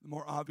 the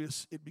more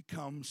obvious it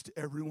becomes to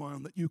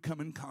everyone that you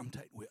come in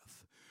contact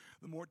with.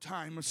 The more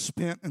time is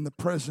spent in the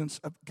presence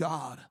of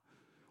God,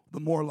 the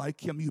more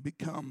like him you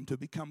become. To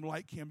become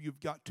like him,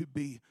 you've got to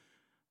be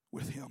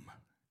with him.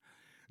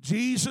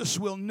 Jesus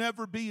will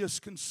never be as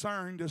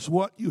concerned as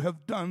what you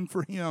have done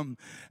for him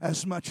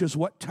as much as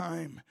what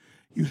time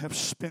you have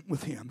spent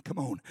with him. Come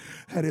on.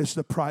 That is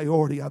the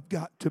priority. I've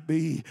got to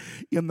be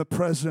in the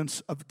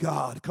presence of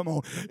God. Come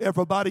on.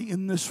 Everybody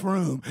in this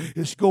room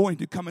is going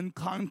to come in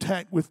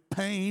contact with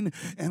pain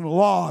and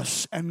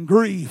loss and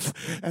grief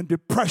and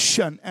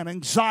depression and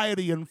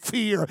anxiety and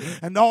fear,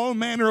 and all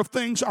manner of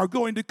things are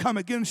going to come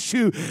against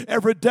you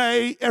every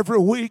day, every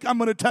week. I'm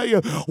going to tell you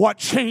what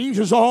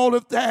changes all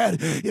of that.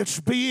 It's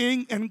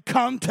being in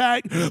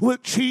contact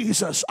with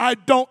Jesus. I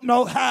don't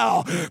know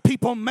how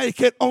people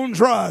make it on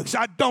drugs.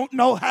 I don't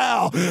know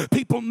how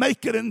people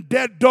make it in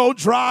dead, dull,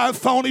 dry,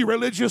 phony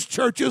religious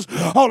churches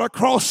all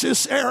across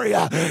this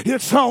area.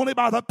 It's only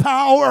by the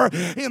power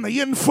and the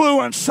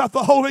influence of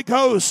the Holy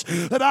Ghost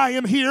that I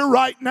am here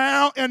right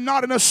now and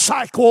not in a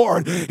psych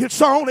ward.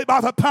 It's only by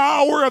the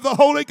power of the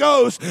Holy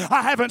Ghost.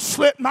 I haven't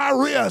slit my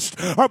wrist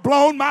or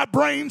blown my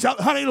brains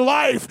out. Honey,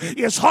 life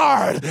is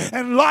hard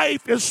and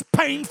life is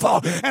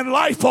painful and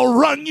life will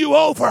run you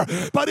over.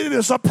 But it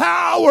is the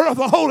power of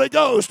the Holy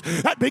Ghost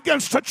that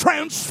begins to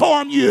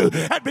transform you,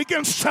 that begins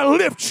to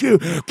lift you.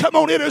 Come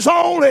on, it is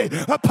only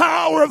the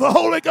power of the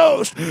Holy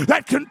Ghost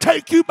that can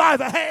take you by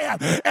the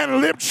hand and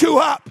lift you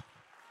up.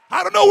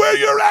 I don't know where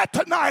you're at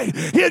tonight,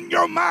 in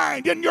your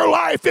mind, in your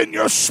life, in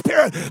your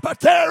spirit,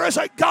 but there is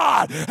a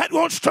God that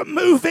wants to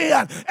move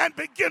in and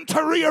begin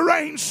to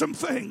rearrange some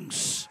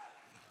things.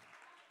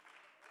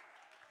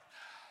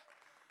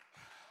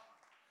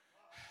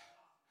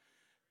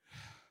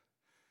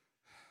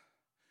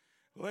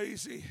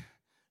 Lazy,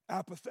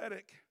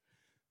 apathetic,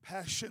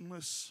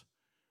 passionless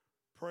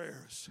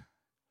prayers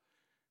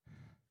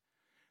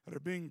that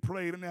are being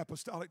prayed in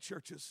apostolic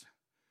churches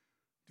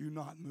do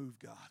not move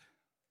God.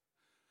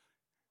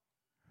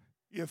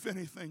 If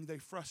anything, they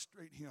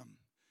frustrate him,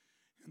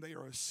 and they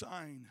are a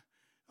sign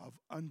of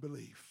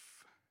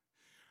unbelief.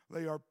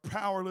 They are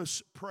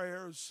powerless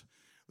prayers.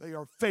 They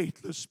are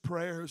faithless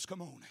prayers.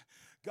 Come on.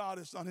 God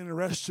is not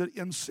interested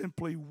in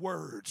simply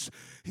words.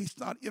 He's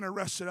not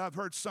interested. I've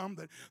heard some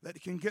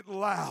that can get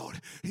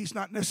loud. He's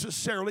not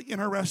necessarily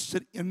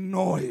interested in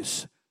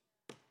noise.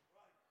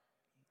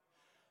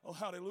 Oh,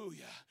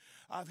 hallelujah.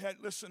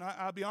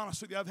 I'll be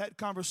honest with you, I've had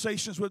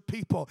conversations with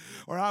people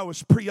where I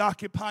was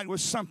preoccupied with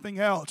something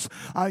else.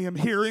 I am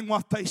hearing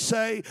what they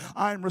say.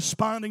 I'm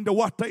responding to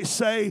what they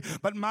say,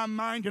 but my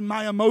mind and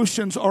my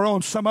emotions are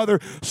on some other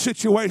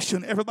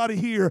situation. Everybody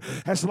here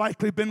has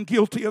likely been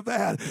guilty of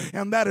that,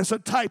 and that is a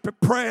type of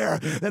prayer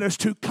that is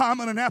too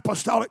common in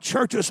apostolic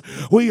churches.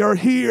 We are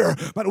here,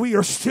 but we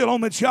are still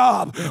on the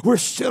job. We're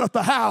still at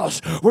the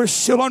house. We're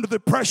still under the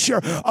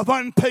pressure of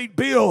unpaid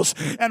bills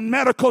and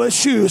medical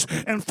issues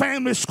and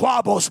family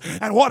squabbles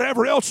and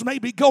whatever else may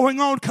be going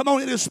on. Come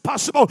on, it is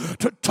possible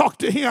to talk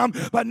to him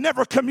but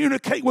never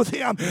communicate with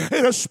him.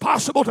 It is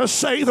possible to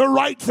say the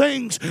right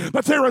things,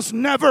 but there is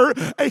never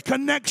a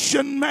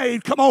connection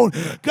made. Come on,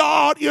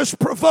 God is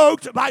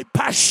provoked by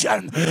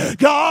passion.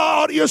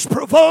 God is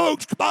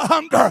provoked by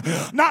hunger,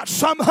 not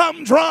some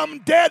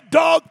humdrum dead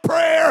dog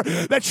prayer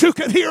that you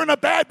can hear in a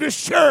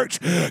Baptist church.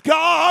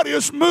 God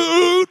is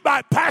moved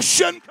by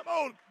passion. Come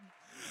on.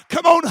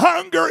 Come on,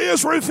 hunger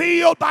is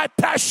revealed by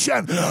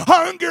passion.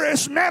 Hunger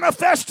is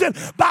manifested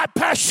by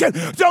passion.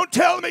 Don't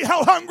tell me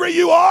how hungry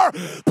you are.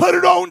 Put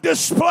it on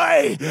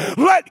display.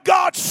 Let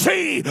God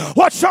see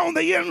what's on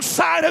the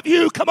inside of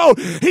you. Come on,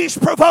 he's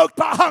provoked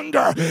by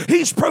hunger.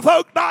 He's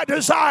provoked by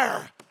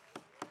desire.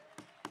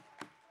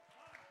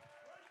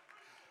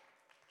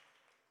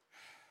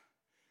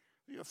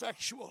 The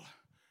effectual,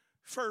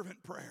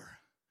 fervent prayer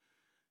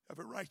of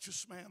a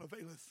righteous man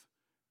availeth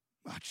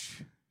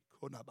much.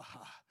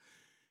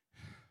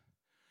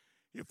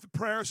 If the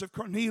prayers of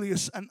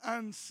Cornelius, an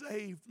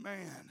unsaved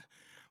man,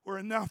 were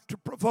enough to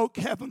provoke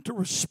heaven to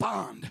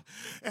respond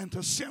and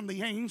to send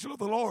the angel of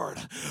the Lord.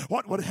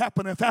 What would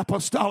happen if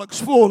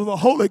apostolics full of the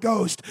Holy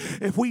Ghost,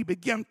 if we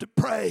begin to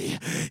pray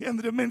in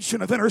the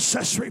dimension of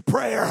intercessory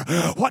prayer?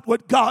 What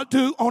would God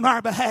do on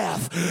our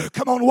behalf?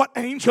 Come on, what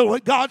angel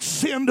would God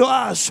send to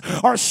us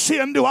or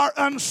send to our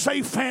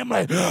unsafe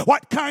family?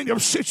 What kind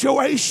of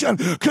situation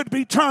could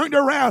be turned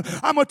around?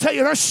 I'm going to tell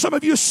you, there's some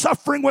of you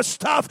suffering with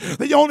stuff.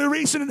 The only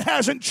reason it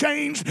hasn't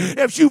changed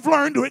is you've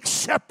learned to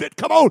accept it.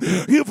 Come on,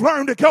 you've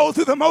learned to go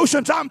through the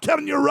motions. I'm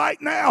telling you right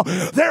now,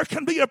 there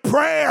can be a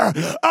prayer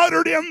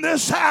uttered in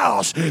this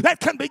house that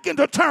can begin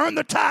to turn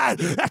the tide.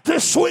 That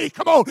this week,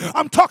 come on,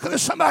 I'm talking to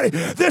somebody,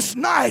 this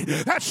night,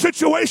 that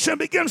situation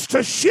begins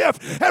to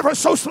shift ever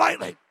so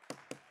slightly.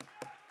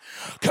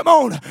 Come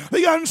on,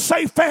 the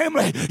unsafe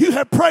family you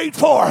have prayed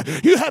for,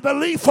 you have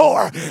believed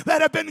for,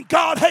 that have been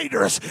God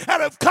haters,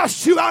 that have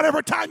cussed you out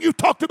every time you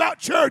talked about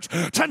church.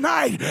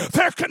 Tonight,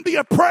 there can be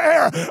a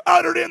prayer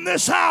uttered in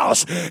this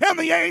house, and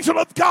the angel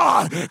of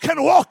God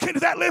can walk into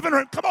that living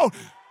room. Come on.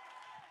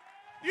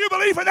 You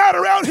believe in that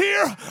around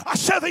here? I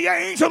said the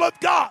angel of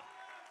God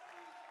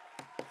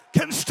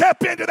can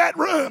step into that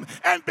room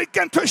and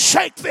begin to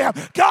shake them.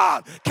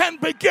 God can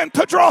begin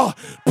to draw.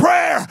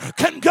 Prayer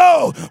can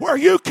go where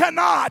you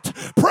cannot.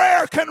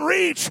 Prayer can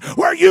reach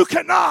where you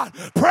cannot.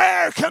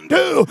 Prayer can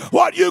do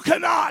what you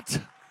cannot.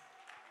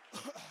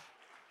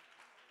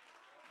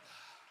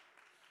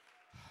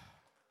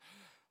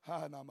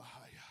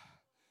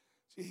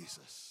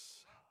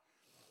 Jesus.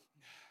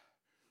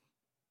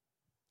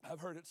 I've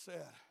heard it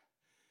said,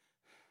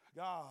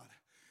 God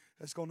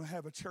is going to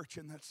have a church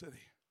in that city.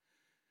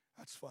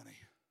 That's funny,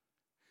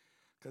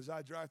 because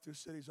I drive through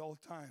cities all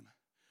the time.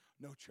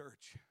 No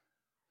church.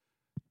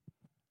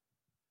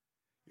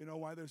 You know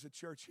why there's a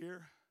church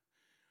here?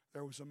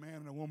 There was a man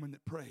and a woman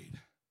that prayed.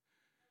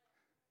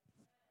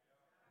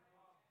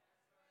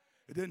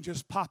 It didn't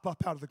just pop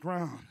up out of the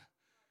ground.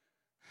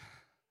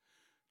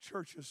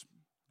 Churches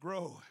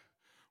grow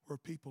where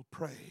people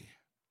pray.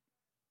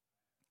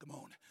 Come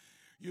on.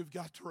 You've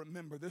got to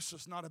remember, this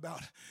is not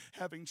about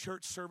having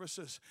church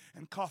services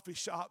and coffee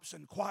shops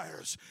and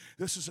choirs.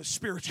 This is a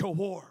spiritual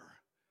war.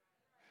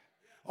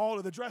 All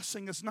of the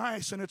dressing is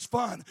nice and it's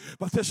fun,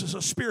 but this is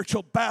a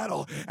spiritual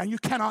battle, and you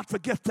cannot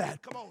forget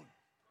that. Come on.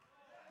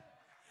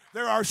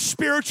 There are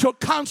spiritual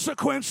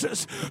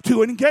consequences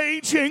to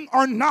engaging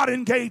or not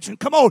engaging.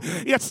 Come on,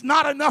 it's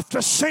not enough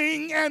to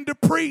sing and to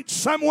preach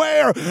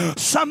somewhere.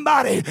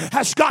 Somebody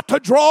has got to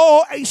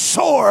draw a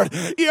sword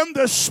in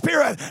the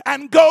spirit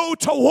and go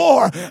to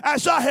war.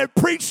 As I have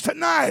preached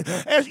tonight,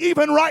 as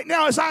even right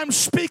now as I'm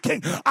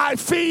speaking, I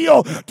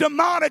feel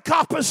demonic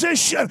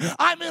opposition.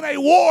 I'm in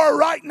a war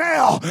right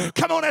now.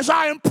 Come on, as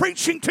I am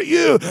preaching to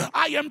you,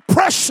 I am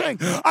pressing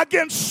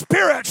against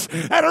spirits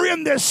that are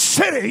in this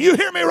city. You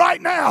hear me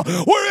right now?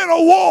 We're in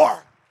a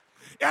war.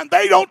 And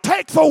they don't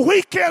take the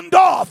weekend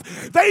off.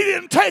 They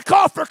didn't take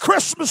off for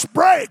Christmas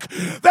break.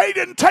 They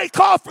didn't take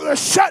off for the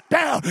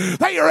shutdown.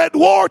 They are at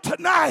war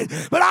tonight.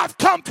 But I've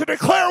come to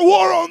declare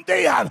war on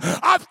them.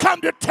 I've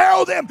come to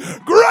tell them,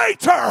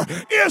 greater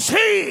is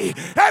he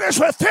that is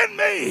within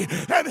me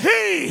than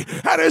he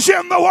that is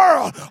in the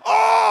world.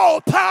 All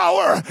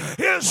power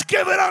is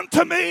given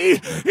unto me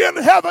in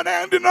heaven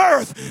and in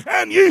earth,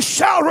 and ye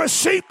shall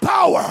receive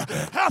power.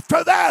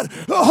 After that,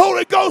 the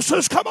Holy Ghost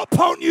has come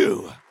upon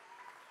you.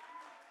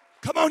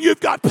 Come on, you've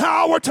got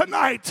power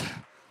tonight.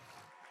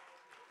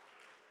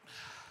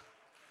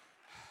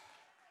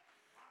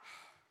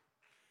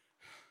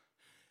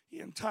 The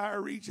entire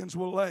regions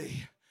will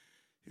lay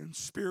in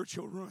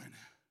spiritual ruin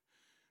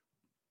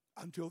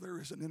until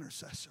there is an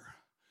intercessor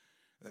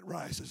that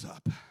rises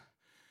up.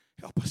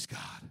 Help us,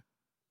 God.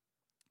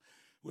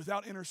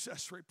 Without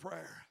intercessory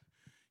prayer,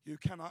 you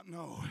cannot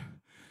know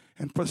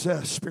and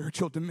possess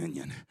spiritual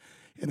dominion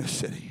in a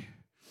city.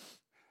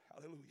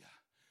 Hallelujah.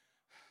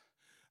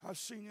 I've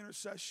seen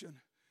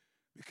intercession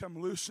become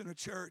loose in a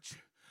church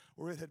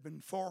where it had been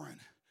foreign,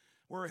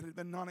 where it had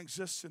been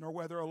non-existent, or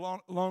whether a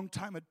long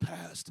time had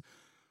passed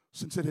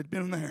since it had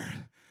been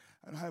there.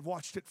 And I have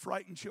watched it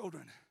frighten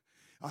children.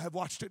 I have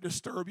watched it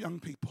disturb young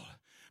people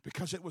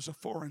because it was a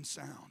foreign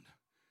sound.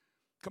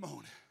 Come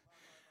on.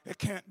 It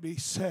can't be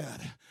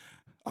said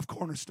of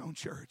Cornerstone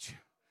Church.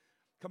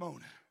 Come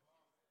on.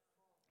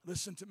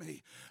 Listen to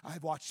me.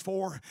 I've watched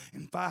 4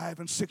 and 5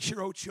 and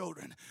 6-year-old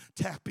children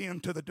tap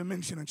into the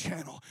dimension and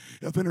channel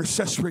of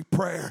intercessory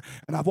prayer,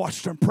 and I've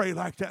watched them pray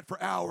like that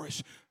for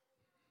hours.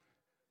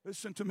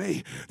 Listen to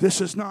me.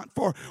 This is not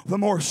for the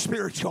more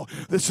spiritual.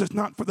 This is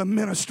not for the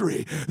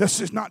ministry.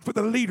 This is not for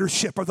the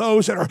leadership or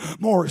those that are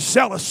more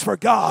zealous for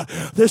God.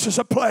 This is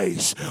a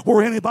place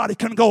where anybody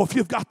can go. If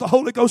you've got the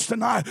Holy Ghost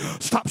tonight,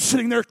 stop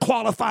sitting there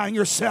qualifying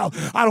yourself.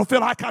 I don't feel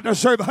like I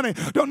deserve it, honey.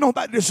 Don't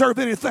nobody deserve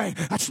anything.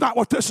 That's not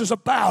what this is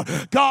about.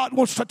 God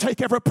wants to take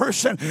every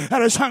person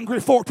that is hungry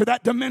for to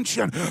that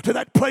dimension, to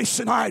that place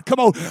tonight. Come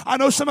on. I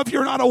know some of you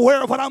are not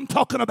aware of what I'm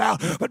talking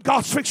about, but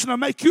God's fixing to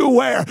make you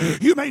aware.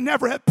 You may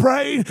never have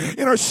prayed need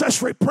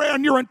intercessory prayer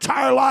in your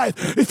entire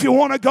life, if you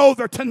want to go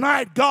there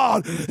tonight,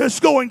 God is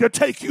going to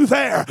take you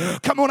there.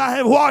 Come on, I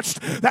have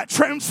watched that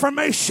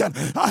transformation.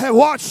 I have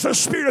watched the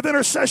spirit of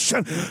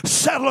intercession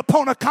settle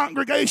upon a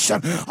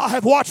congregation. I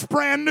have watched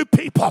brand new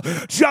people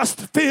just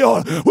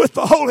filled with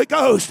the Holy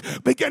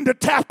Ghost begin to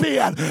tap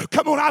in.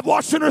 Come on, I've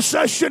watched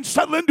intercession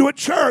settle into a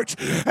church,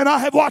 and I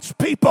have watched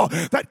people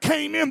that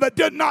came in that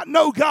did not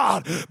know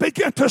God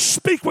begin to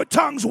speak with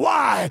tongues.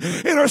 Why?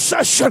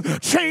 Intercession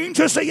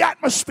changes the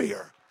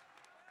atmosphere.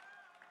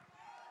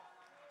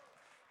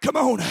 Come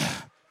on.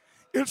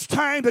 It's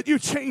time that you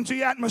change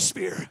the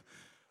atmosphere.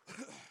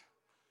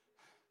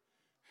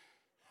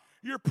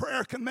 Your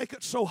prayer can make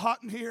it so hot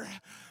in here,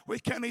 we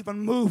can't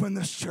even move in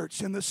this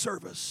church, in this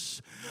service.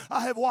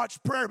 I have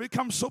watched prayer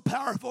become so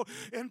powerful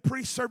in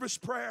pre-service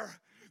prayer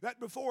that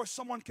before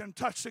someone can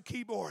touch the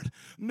keyboard,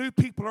 new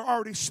people are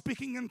already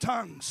speaking in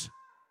tongues.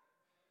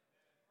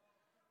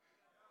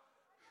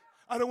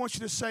 I don't want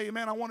you to say,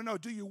 amen. I want to know,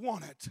 do you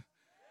want it?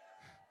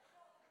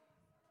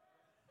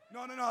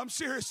 No, I'm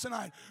serious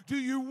tonight. Do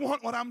you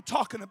want what I'm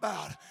talking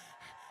about?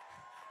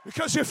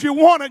 Because if you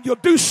want it, you'll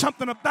do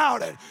something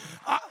about it.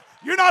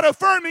 You're not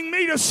affirming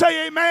me to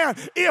say amen.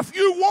 If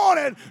you want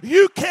it,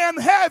 you can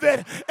have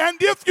it. And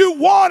if you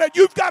want it,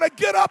 you've got to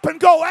get up and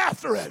go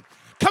after it.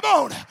 Come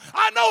on.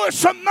 I know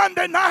it's a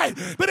Monday night,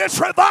 but it's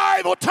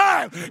revival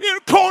time in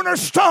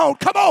Cornerstone.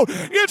 Come on.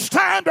 It's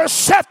time to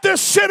set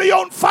this city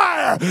on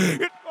fire.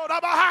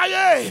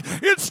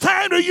 It's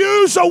time to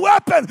use a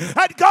weapon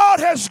that God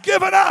has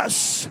given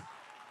us.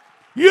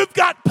 You've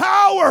got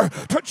power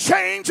to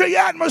change the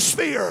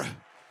atmosphere.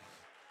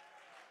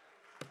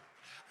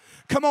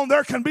 Come on,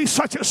 there can be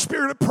such a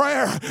spirit of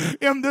prayer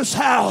in this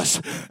house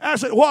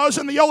as it was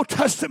in the Old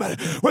Testament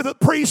where the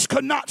priest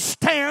could not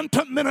stand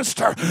to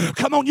minister.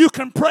 Come on, you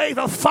can pray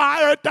the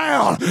fire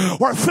down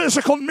where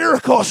physical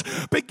miracles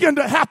begin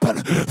to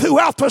happen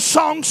throughout the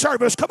song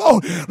service. Come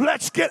on,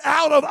 let's get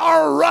out of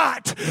our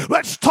rut.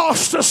 Let's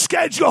toss the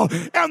schedule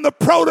and the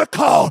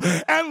protocol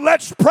and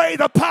let's pray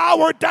the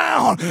power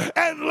down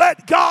and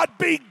let God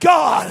be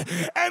God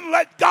and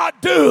let God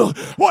do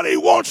what He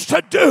wants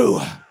to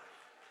do.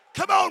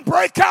 Come on,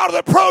 break out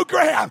of the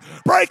program.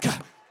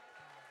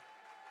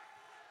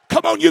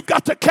 Come on, you've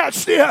got to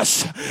catch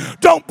this.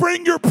 Don't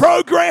bring your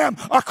program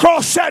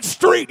across that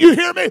street. You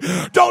hear me?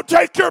 Don't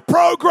take your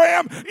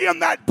program in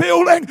that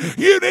building.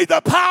 You need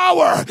the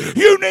power.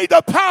 You need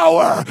the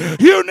power.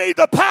 You need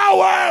the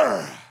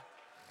power.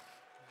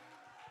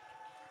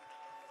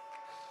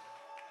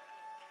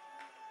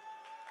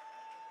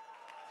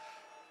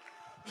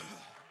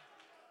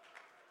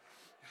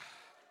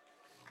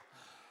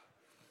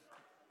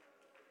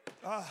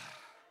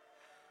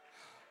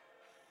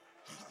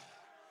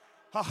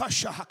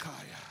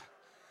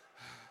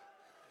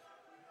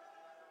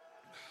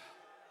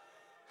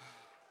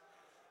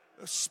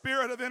 The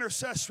spirit of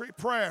intercessory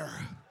prayer,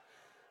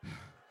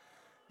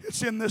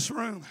 it's in this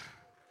room.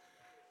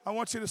 I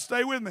want you to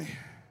stay with me.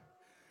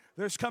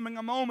 There's coming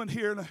a moment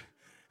here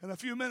in a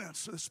few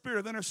minutes. The spirit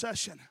of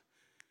intercession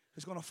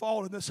is going to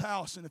fall in this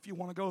house, and if you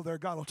want to go there,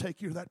 God will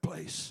take you to that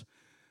place.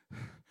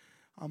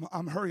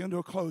 I'm hurrying to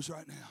a close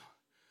right now.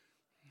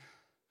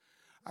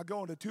 I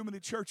go into too many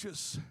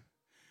churches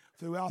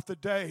throughout the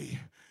day,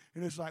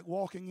 and it's like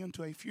walking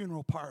into a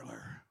funeral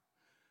parlor.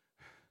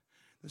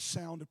 The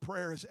sound of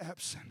prayer is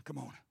absent. Come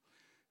on.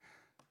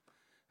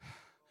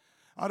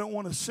 I don't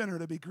want a sinner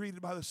to be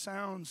greeted by the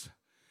sounds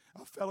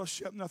of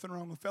fellowship. Nothing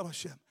wrong with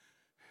fellowship.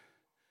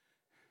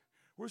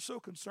 We're so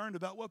concerned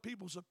about what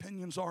people's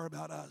opinions are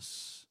about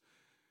us.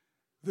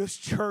 This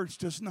church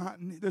does not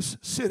need, this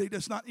city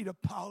does not need a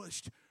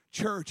polished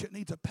church. It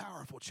needs a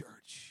powerful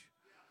church.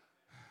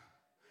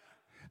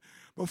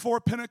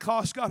 Before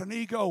Pentecost got an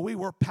ego, we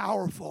were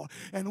powerful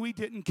and we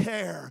didn't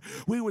care.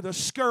 We were the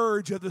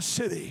scourge of the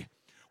city.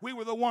 We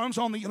were the ones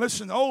on the,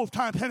 listen, the old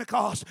time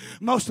Pentecost,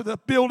 most of the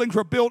buildings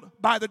were built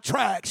by the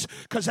tracks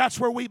because that's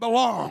where we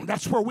belong.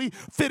 That's where we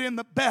fit in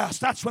the best.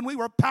 That's when we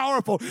were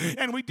powerful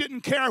and we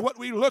didn't care what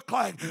we looked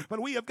like. But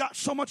we have got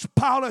so much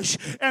polish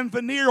and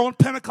veneer on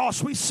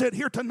Pentecost. We sit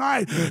here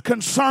tonight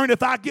concerned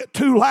if I get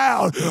too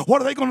loud,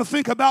 what are they going to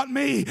think about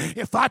me?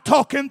 If I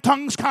talk in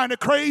tongues kind of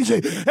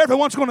crazy,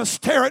 everyone's going to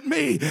stare at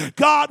me.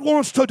 God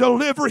wants to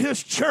deliver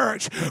His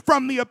church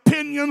from the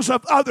opinions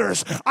of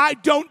others. I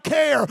don't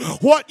care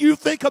what you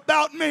think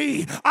about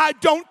me. I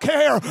don't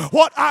care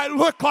what I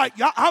look like.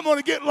 I'm going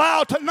to get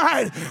loud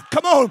tonight.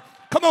 Come on.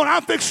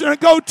 I'm fixing to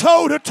go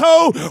toe to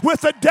toe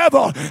with the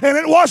devil. And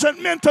it wasn't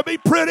meant to be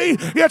pretty.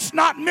 It's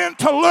not meant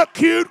to look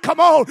cute. Come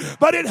on.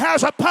 But it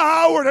has a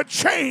power to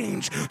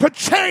change.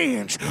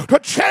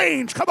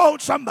 Come on,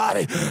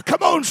 somebody.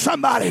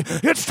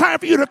 It's time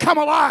for you to come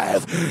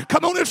alive.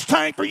 Come on, it's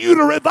time for you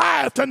to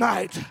revive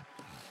tonight.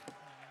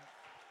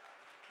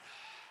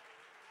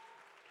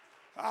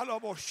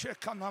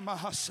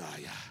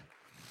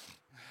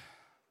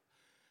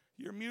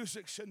 Your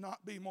music should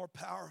not be more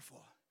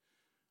powerful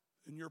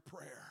than your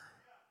prayer.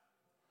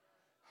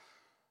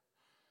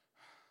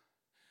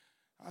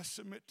 I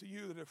submit to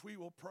you that if we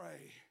will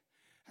pray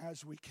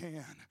as we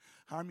can.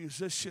 Our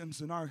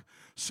musicians and our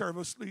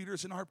service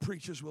leaders and our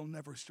preachers will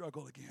never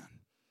struggle again.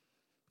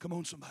 Come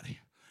on, somebody.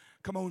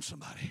 Come on,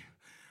 somebody.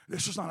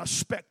 This is not a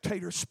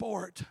spectator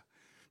sport.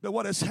 But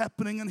what is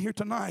happening in here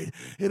tonight,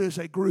 it is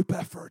a group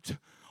effort.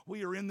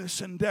 We are in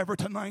this endeavor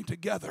tonight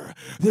together.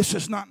 This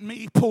is not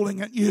me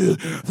pulling at you.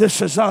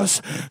 This is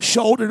us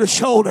shoulder to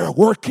shoulder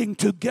working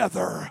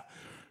together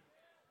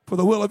for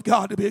the will of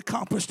God to be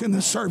accomplished in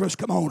this service.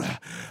 Come on.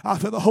 I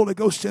feel the Holy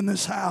Ghost in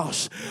this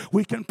house.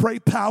 We can pray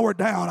power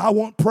down. I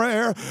want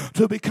prayer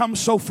to become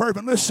so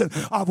fervent. Listen,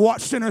 I've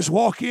watched sinners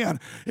walk in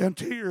and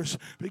tears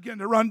begin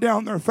to run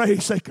down their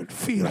face. They could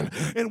feel it.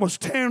 It was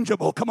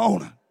tangible. Come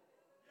on.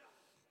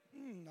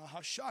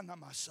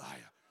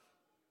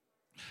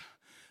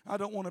 I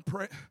don't want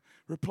to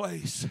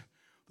replace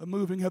the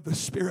moving of the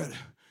Spirit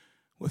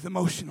with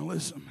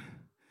emotionalism.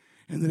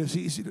 And that is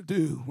easy to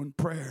do when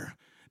prayer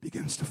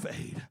begins to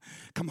fade.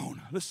 Come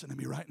on, listen to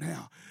me right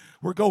now.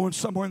 We're going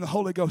somewhere in the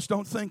Holy Ghost.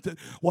 Don't think that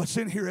what's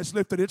in here is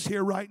lifted. It's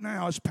here right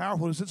now, as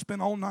powerful as it's been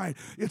all night.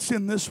 It's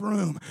in this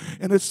room,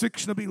 and it's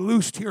fixing to be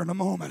loosed here in a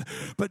moment.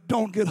 But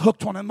don't get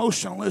hooked on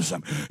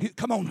emotionalism.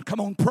 Come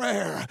on.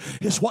 Prayer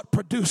is what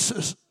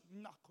produces.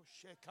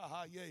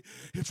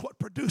 It's what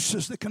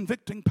produces the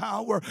convicting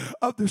power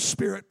of the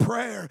Spirit.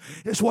 Prayer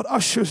is what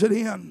ushers it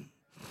in.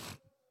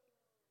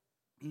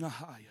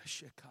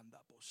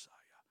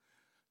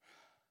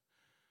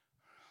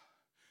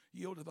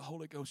 Yield to the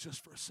Holy Ghost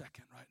just for a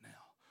second right now.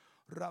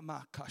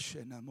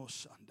 Ramakashena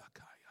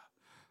mosandakaya.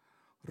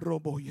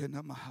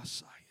 Roboyena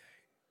mahasaye.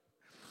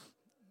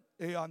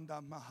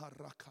 Eanda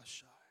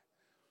maharakashai.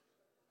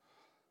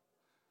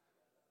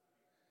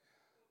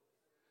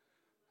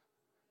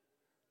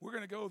 We're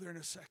going to go there in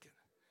a second.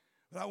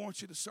 But I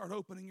want you to start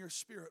opening your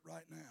spirit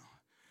right now.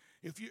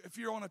 If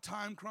you're on a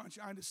time crunch,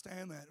 I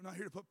understand that. I'm not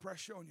here to put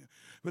pressure on you.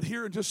 But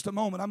here in just a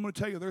moment, I'm going to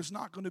tell you there's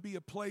not going to be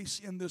a place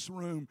in this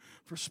room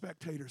for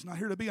spectators. Not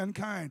here to be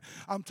unkind.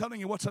 I'm telling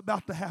you what's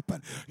about to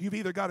happen. You've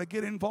either got to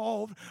get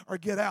involved or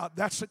get out.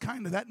 That's the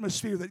kind of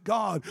atmosphere that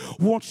God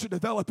wants to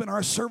develop in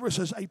our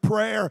services. A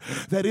prayer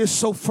that is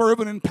so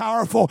fervent and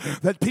powerful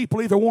that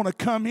people either want to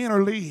come in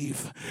or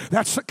leave.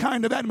 That's the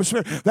kind of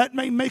atmosphere that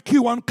may make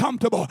you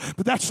uncomfortable,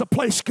 but that's the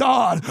place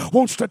God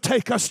wants to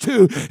take us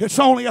to. It's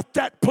only at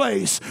that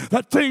place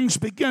that things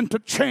begin to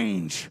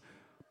change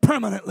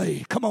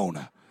permanently. Come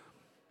on.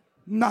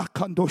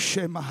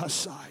 Nakandoshe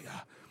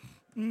Mahasaya.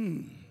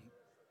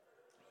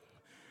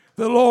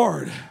 The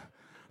Lord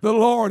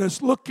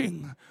is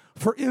looking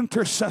for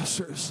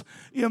intercessors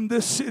in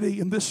this city,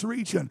 in this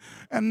region.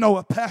 And no,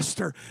 a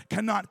pastor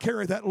cannot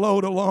carry that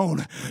load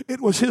alone. It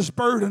was his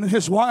burden and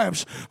his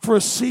wife's for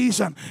a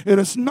season. It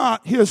is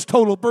not his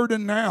total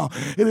burden now.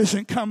 It is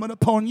incumbent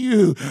upon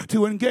you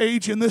to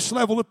engage in this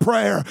level of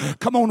prayer.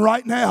 Come on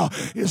right now.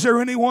 Is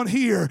there anyone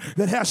here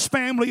that has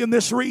family in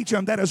this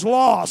region that is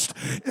lost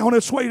on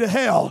its way to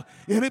hell?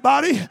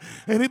 Anybody?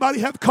 Anybody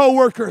have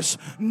coworkers,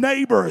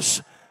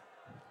 neighbors,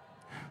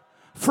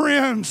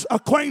 friends,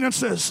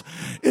 acquaintances?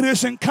 It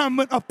is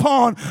incumbent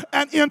upon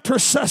an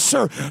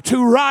intercessor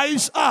to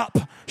rise up.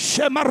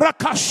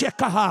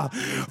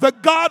 The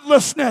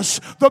godlessness,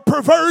 the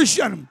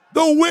perversion,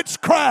 the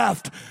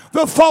witchcraft,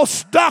 the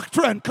false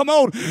doctrine, come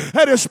on,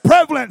 that is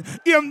prevalent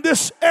in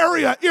this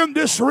area, in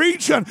this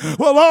region,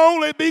 will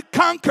only be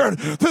conquered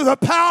through the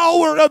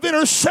power of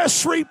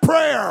intercessory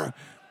prayer.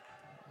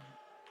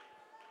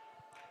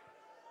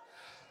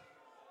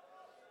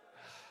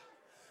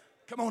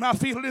 Come on, I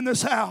feel it in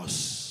this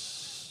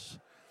house.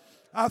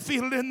 I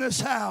feel it in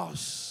this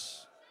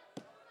house.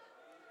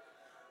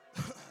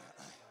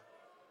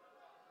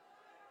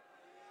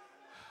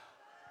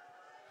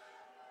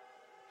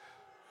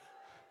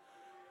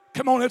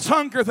 Come on, it's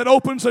hunger that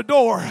opens the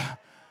door.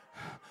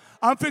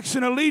 I'm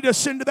fixing to lead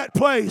us into that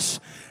place.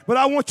 But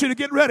I want you to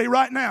get ready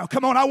right now.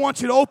 Come on, I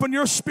want you to open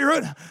your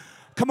spirit.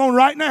 Come on,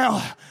 right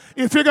now.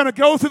 If you're going to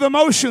go through the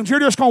motions, you're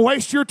just going to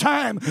waste your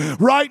time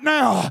right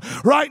now.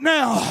 Right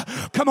now.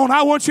 Come on,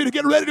 I want you to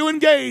get ready to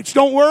engage.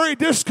 Don't worry,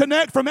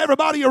 disconnect from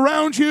everybody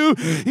around you.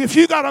 If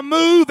you got to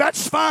move,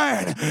 that's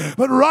fine.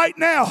 But right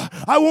now,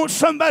 I want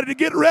somebody to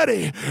get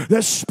ready.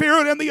 The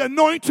spirit and the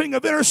anointing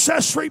of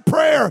intercessory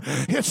prayer,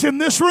 it's in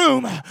this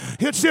room.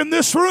 It's in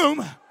this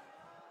room.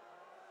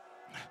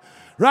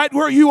 Right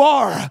where you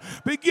are,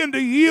 begin to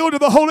yield to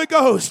the Holy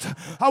Ghost.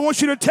 I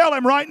want you to tell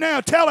him right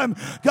now. Tell him,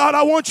 God,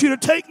 I want you to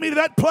take me to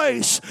that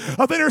place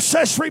of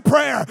intercessory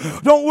prayer.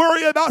 Don't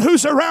worry about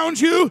who's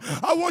around you.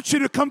 I want you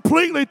to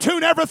completely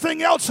tune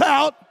everything else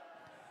out.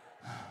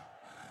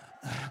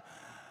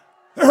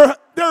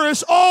 There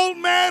is all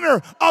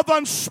manner of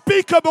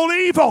unspeakable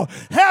evil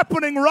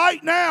happening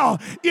right now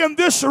in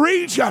this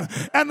region.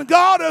 And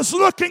God is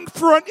looking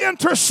for an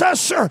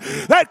intercessor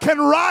that can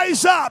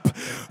rise up.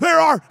 There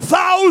are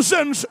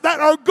thousands that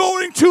are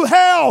going to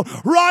hell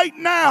right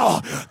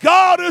now.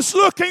 God is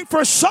looking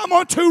for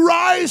someone to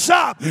rise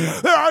up.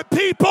 There are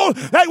people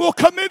that will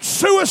commit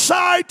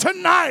suicide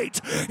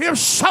tonight if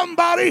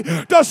somebody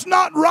does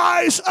not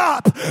rise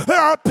up.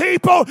 There are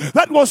people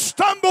that will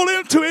stumble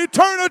into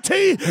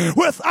eternity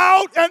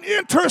without an an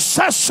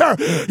intercessor,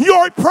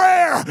 your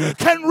prayer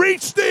can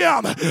reach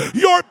them.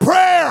 Your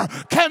prayer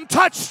can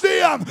touch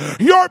them.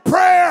 Your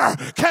prayer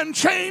can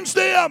change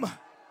them.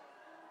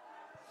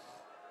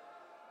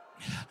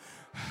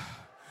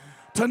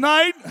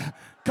 Tonight,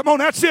 come on,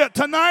 that's it.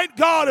 Tonight,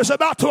 God is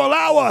about to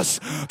allow us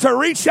to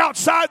reach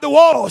outside the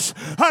walls.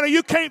 Honey,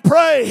 you can't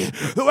pray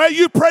the way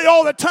you pray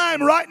all the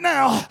time right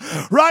now.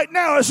 Right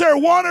now, is there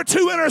one or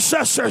two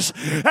intercessors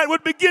that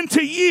would begin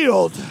to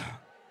yield?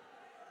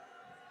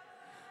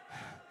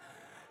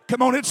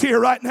 Come on, it's here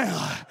right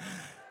now.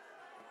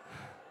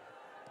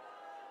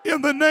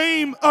 In the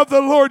name of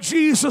the Lord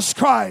Jesus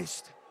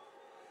Christ,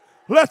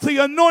 let the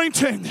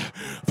anointing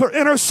for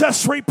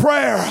intercessory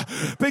prayer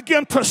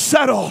begin to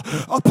settle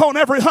upon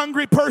every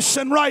hungry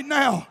person right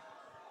now.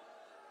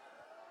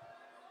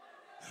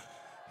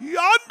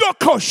 Yando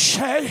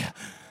koshe,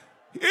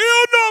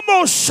 ino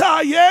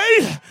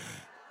mosaye,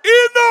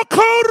 ino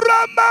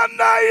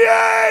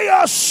koramanaye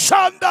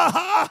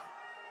asandaha,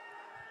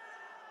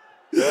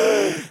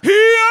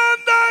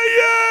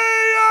 yandaye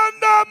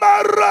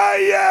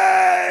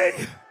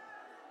andamaraye.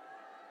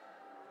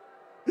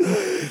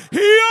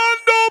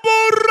 Yando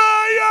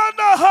boraya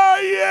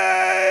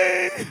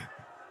nahaye,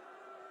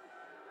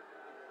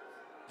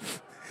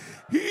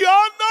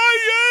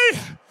 yanaye,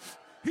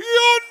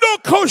 yondo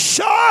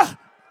kosha,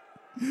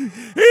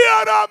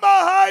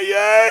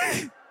 yaramahaye,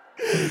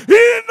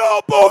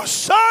 ino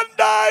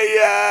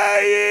bosandaye,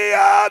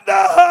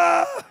 yana,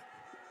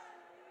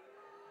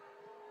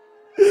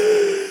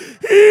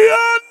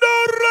 yando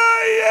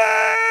raye,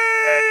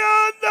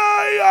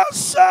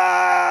 yanayasa.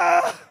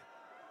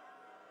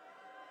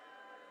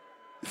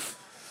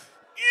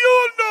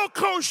 Yuno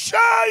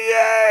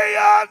koshaye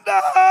anda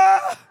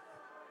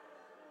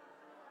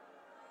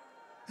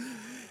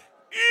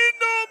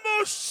ino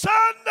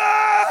mosanda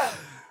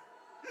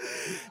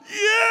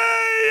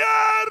ye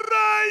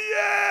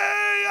araye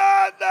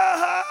anda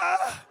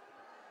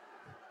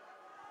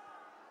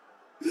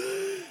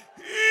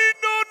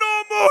ino no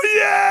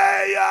moye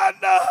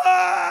anda.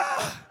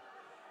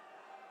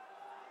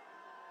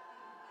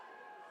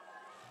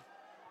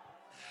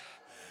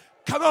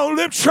 Come on,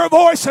 lift your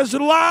voice as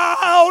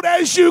loud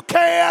as you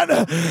can.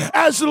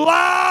 As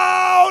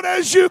loud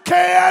as you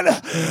can.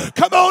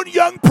 Come on,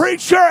 young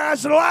preacher,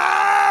 as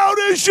loud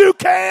as you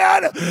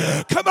can.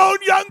 Come on,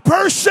 young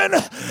person.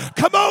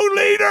 Come on,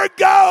 leader,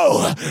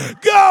 go.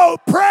 Go,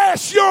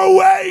 press your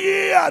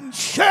way in.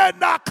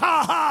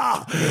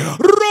 Shenakaha.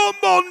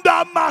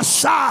 Rumonda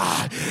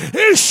masa.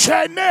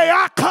 Ishene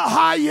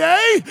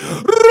akahaye.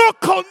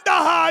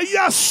 Rukondaha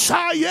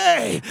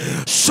yasaye.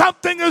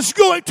 Something is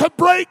going to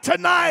break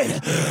tonight.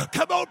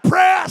 Come on,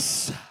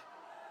 press.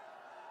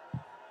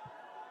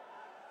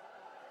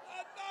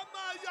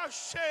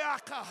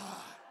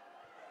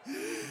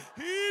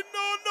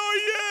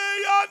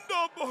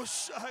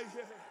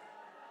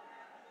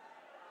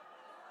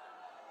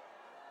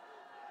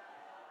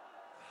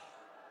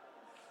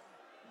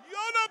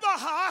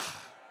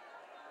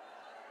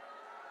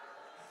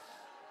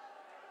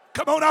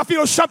 Come on, I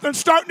feel something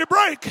starting to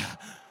break.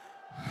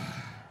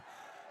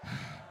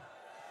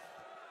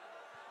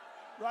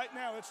 Right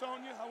now, it's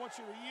on you. I want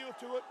you to yield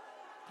to it.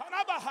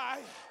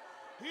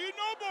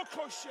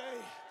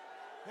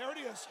 There it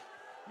is.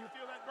 You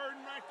feel that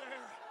burden right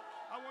there?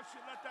 I want you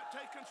to let that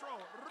take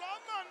control.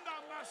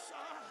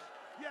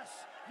 Yes,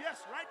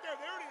 yes, right there.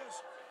 There it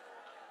is.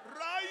 Let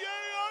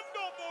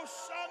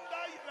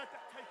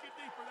that take it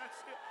deeper.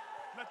 That's it.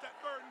 Let that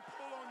burden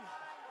pull on you.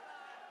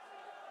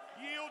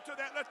 Yield to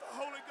that. Let the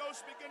Holy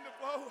Ghost begin to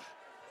flow.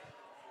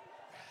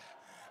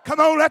 Come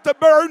on, let the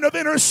burden of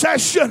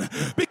intercession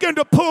begin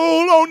to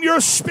pull on your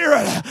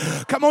spirit.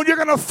 Come on, you're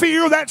going to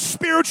feel that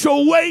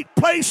spiritual weight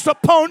placed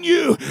upon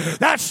you.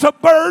 That's the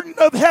burden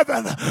of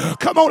heaven.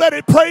 Come on, let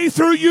it pray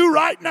through you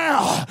right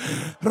now.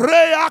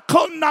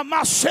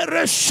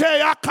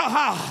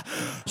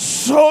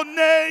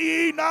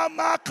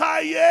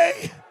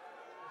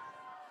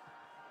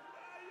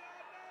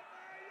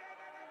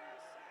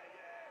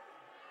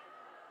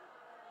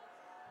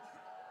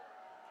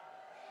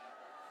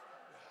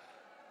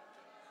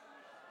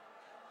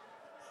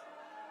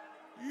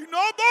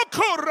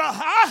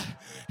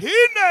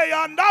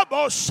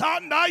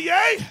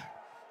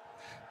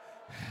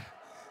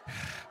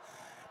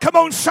 Come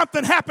on,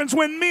 something happens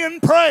when men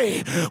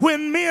pray.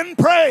 When men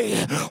pray.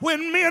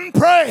 When men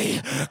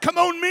pray. Come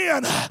on,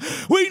 men.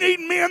 We need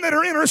men that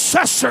are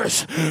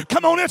intercessors.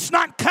 Come on, it's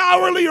not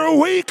cowardly or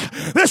weak.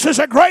 This is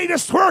the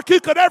greatest work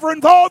you could ever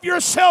involve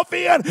yourself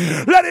in.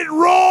 Let it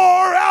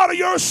roar out of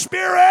your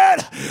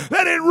spirit.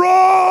 Let it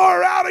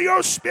roar out of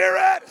your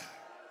spirit.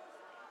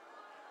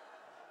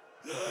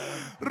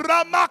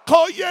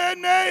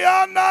 Ramakoyene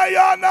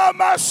anayana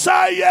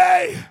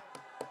masaye.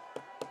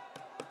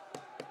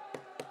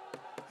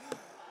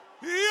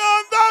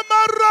 Yanda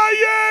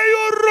maraye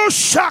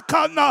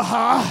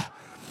urushakanaha.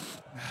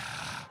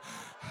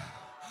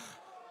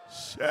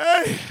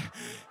 Say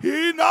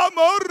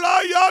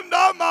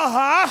inamorayana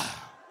maha.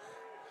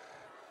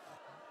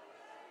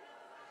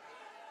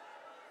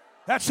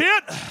 That's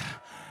it.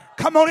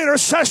 Come on,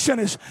 intercession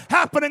is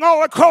happening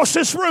all across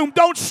this room.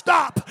 Don't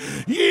stop.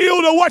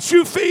 Yield to what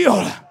you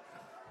feel.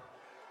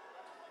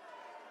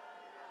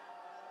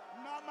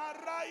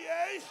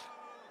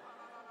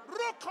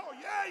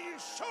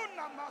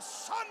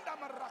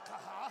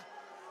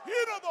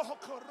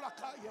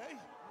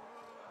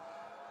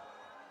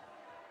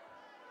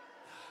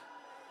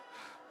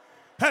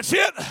 That's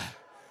it.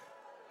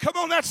 Come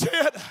on, that's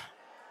it.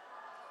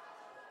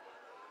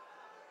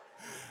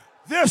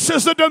 This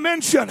is the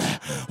dimension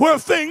where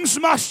things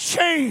must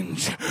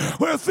change,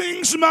 where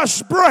things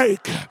must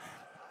break.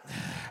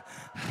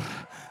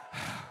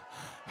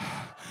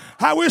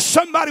 I wish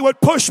somebody would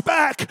push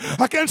back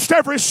against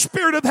every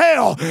spirit of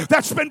hell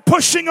that's been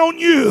pushing on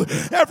you,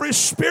 every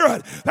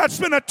spirit that's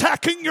been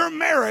attacking your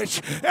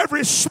marriage,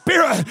 every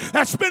spirit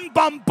that's been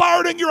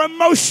bombarding your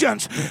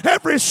emotions,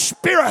 every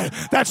spirit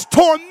that's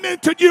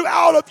tormented you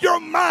out of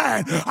your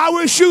mind. I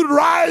wish you'd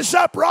rise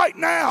up right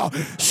now.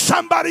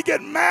 Somebody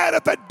get mad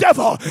at the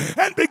devil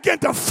and begin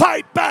to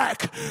fight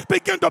back,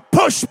 begin to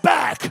push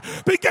back,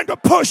 begin to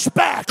push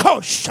back. Oh,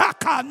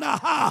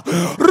 shakanaha,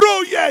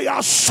 roye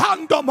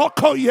asando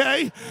mokoye.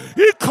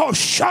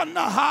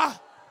 Ikoshanaha.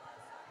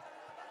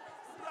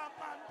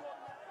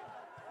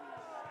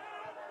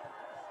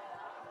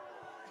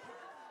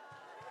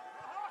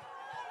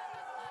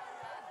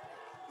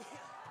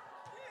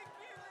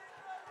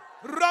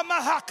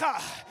 Ramahaka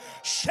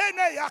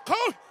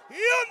Sheneyako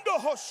Yondo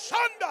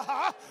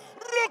Hosandaha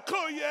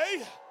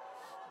Rukoye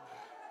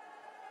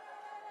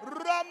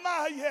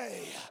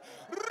Ramaye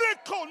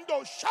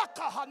Rikondo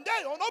Shakahande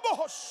Onobo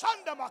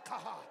Hosanda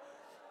Makaha.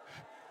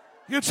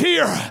 It's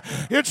here.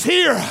 It's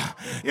here.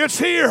 It's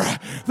here.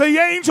 The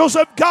angels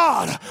of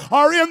God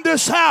are in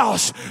this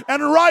house.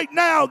 And right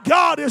now,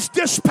 God is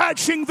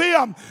dispatching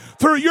them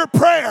through your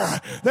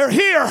prayer. They're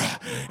here.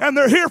 And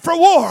they're here for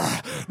war.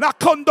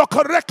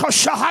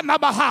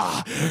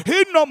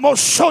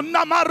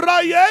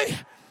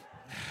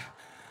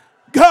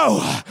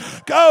 Go.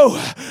 Go.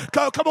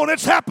 Go. Come on,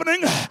 it's happening.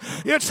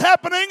 It's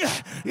happening.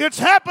 It's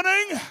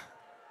happening.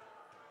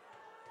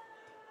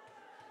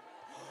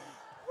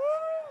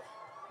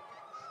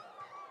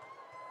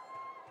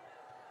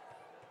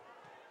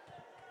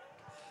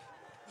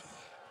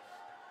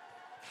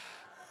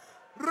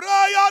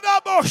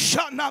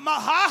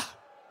 Rayadaboshanamaha.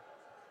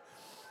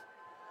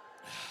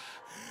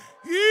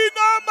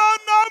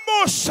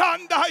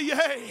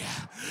 Inamanamoshandaye.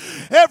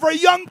 Every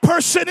young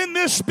person in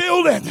this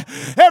building,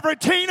 every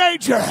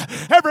teenager,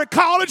 every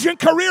college and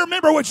career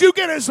member, would you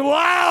get as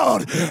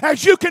loud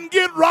as you can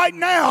get right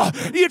now?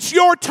 It's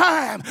your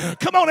time.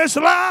 Come on, as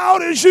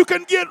loud as you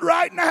can get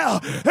right now.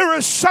 There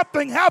is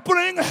something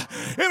happening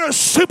in a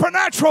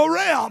supernatural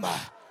realm.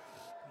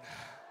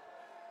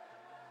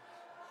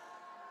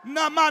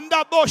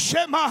 Namanda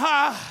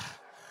Boshemaha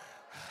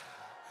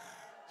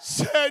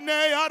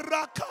Sene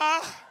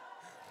Araka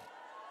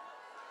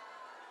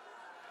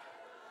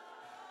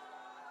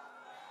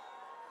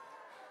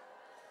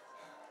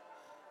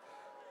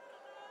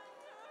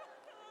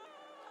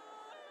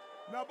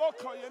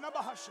Naboko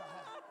Yenabahasha.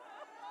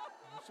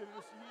 Should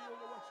just yield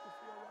to what you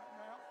feel right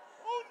now.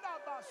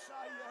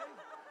 Unabasaye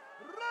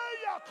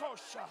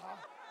Rayakoshaha.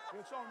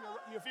 It's on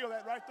you feel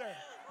that right there.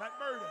 That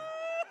burden.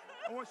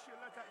 I want you to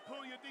let that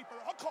pull you deeper.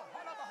 That's it. There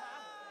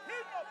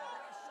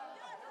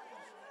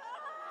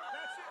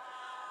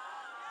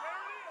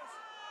it is.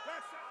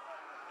 That's it.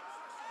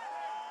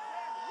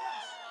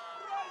 Yes.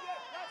 Right,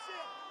 yes. That's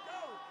it. Go.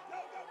 Go,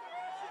 go, go.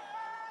 That's it.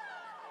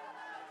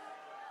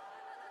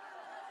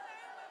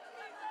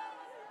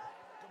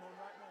 Come on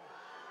right now.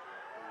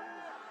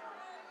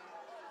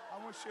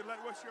 I want you to let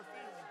what you're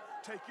feeling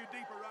take you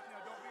deeper right now.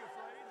 Don't be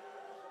afraid.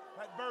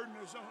 That burden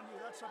is on you.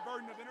 That's a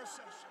burden of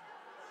intercession.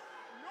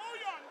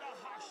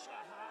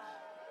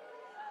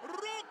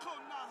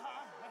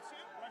 That's it,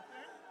 right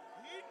there.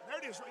 There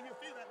it is, right. You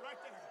feel that right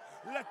there.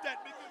 Let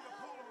that begin to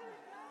pull on you.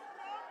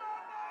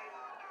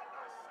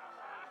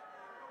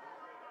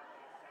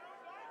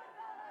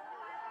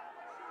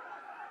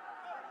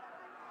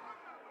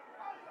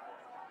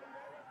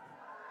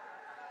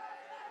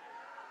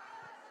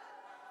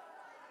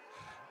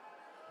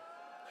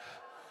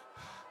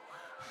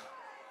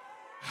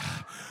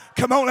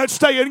 Come on, let's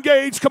stay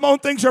engaged. Come on,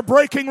 things are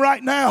breaking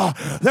right now.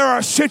 There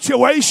are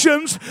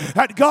situations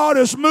that God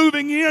is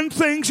moving in,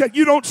 things that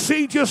you don't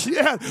see just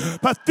yet.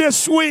 But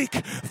this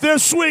week,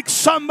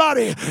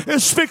 somebody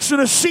is fixing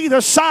to see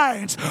the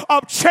signs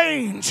of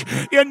change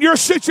in your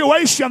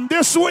situation.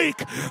 This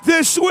week,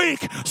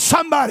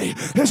 somebody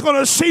is going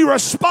to see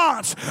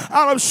response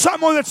out of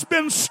someone that's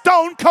been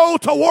stone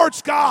cold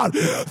towards God.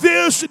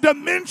 This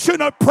dimension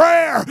of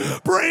prayer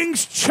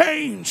brings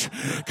change.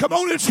 Come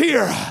on, it's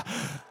here.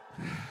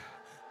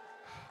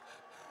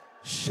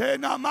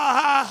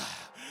 Shenamaha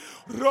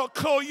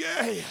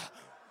Rokoye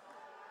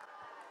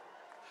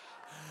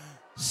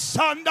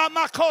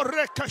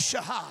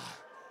Sandamakorekashaha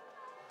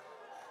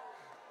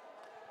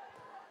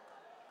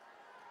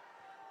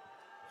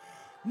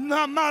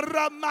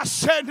Namara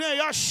Masene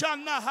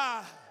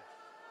Ashanaha.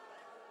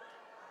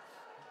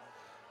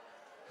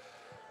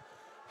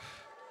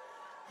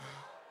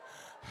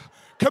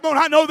 Come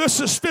on, I know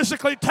this is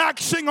physically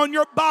taxing on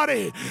your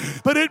body,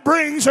 but it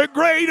brings the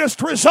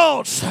greatest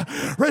results.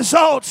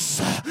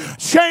 Results,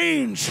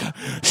 change,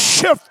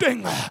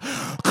 shifting.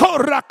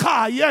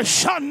 Koraka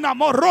yeshana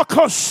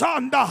moroko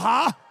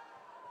sandaha.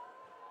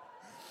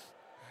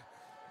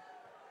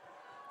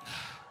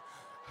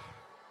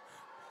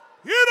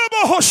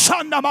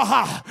 Irabohosanda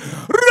maha.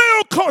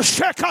 Ryoko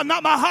sheka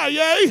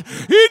namahaye.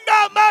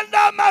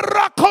 Inamanda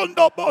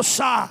marakondo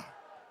bosa.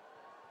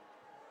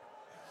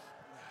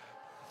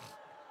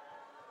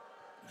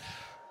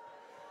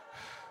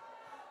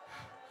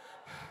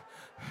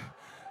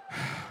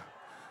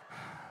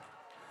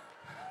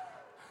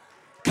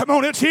 Come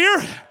on, it's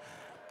here.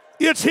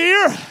 It's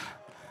here.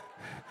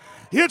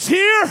 It's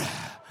here.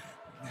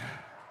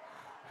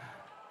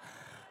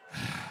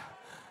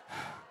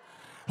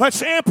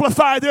 Let's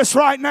amplify this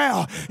right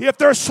now. If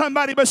there's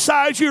somebody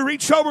beside you,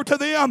 reach over to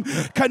them.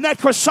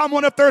 Connect with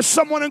someone if there's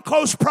someone in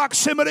close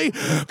proximity.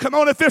 Come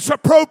on, if it's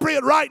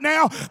appropriate right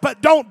now,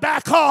 but don't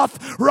back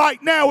off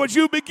right now as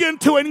you begin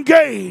to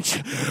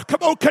engage.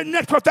 Come on,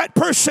 connect with that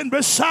person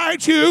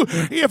beside you.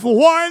 If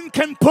one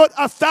can put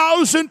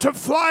 1,000 to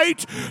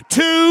flight,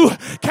 two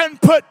can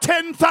put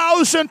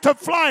 10,000 to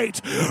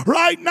flight.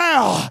 Right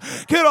now,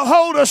 get a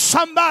hold of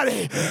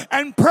somebody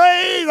and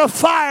pray the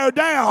fire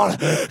down.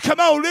 Come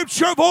on, lift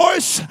your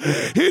voice.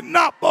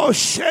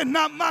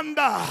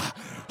 Inaposhenamanda.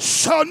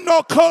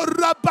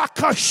 Sonokora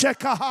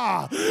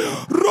bakashekaha.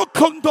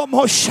 Rukundo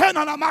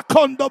moshena na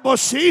makondo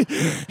bosi.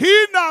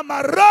 Ina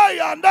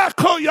maraya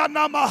nako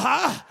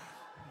yanamaha.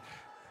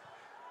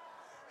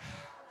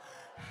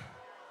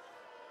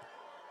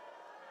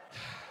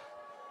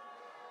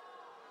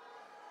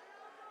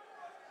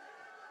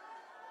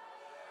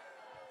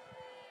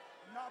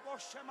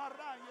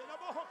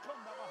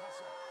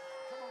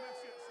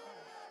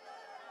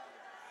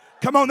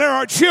 Come on, there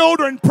are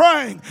children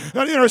praying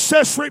an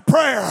intercessory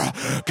prayer.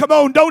 Come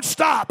on, don't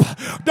stop.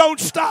 Don't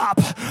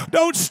stop.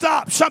 Don't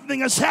stop.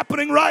 Something is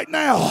happening right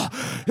now.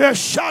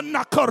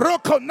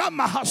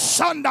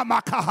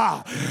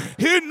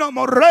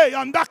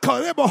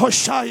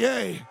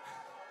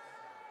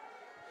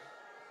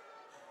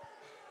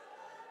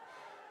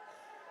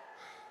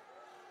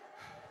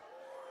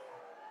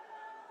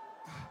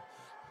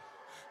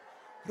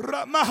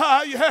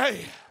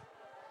 Ramahaye.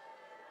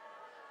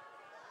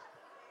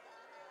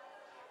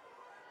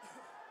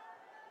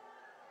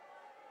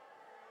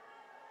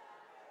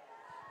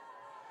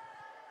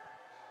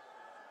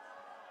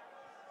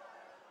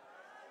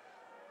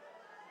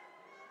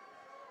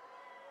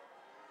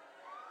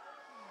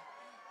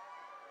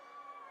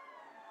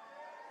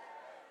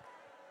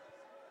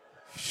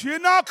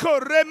 Shinako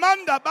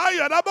remanda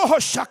baya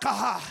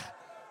rabohoshakaha.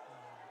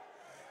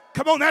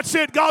 Come on, that's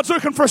it. God's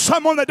looking for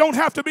someone that don't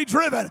have to be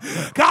driven.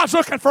 God's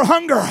looking for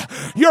hunger.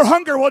 Your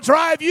hunger will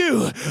drive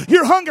you.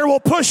 Your hunger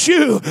will push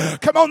you.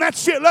 Come on,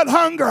 that's it. Let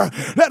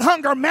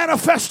hunger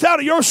manifest out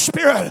of your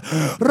spirit.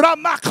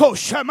 Ramako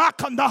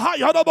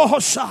shemakandahaya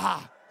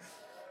rabohoshaha.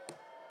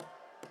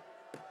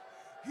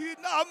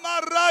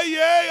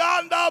 Hinamaraye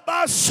anda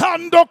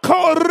basando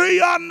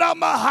korianda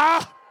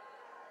maha.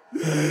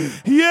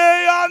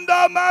 Ye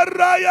anda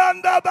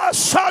marayanda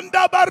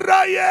basanda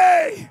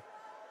baraye.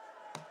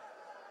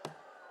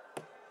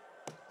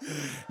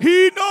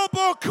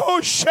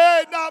 Hinoboko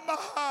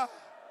shenamaha.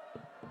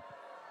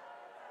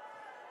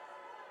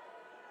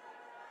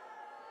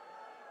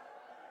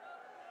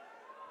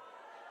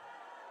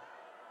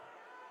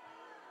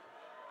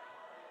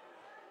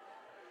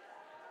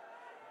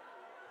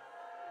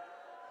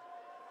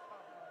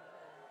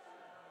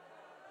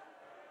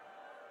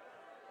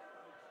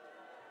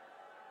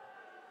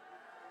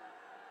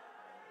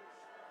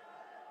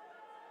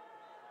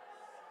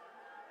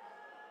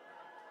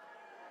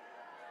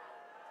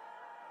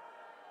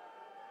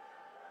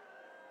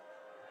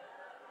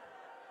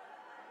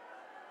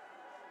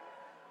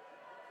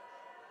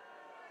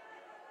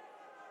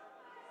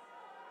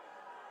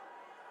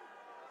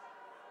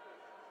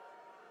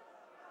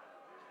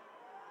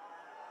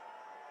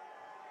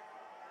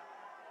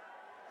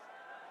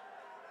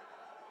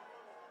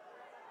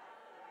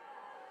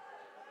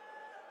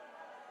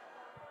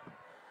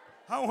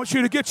 I want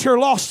you to get your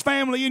lost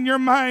family in your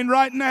mind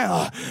right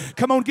now.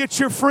 Come on, get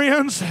your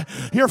friends,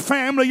 your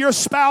family, your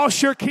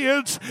spouse, your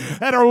kids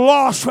that are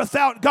lost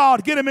without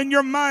God. Get them in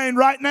your mind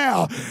right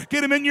now. Get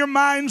them in your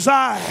mind's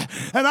eye.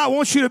 And I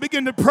want you to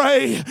begin to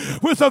pray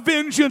with a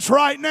vengeance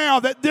right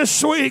now that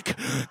this week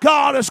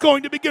God is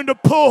going to begin to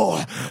pull.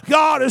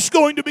 God is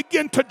going to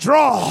begin to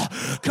draw.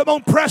 Come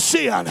on, press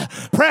in,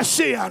 press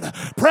in,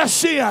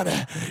 press in.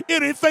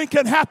 Anything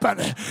can happen.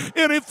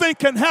 Anything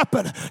can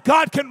happen.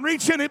 God can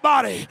reach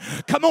anybody.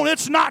 Come on,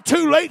 it's not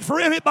too late for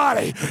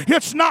anybody.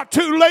 It's not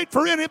too late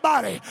for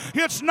anybody.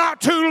 It's not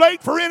too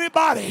late for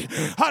anybody.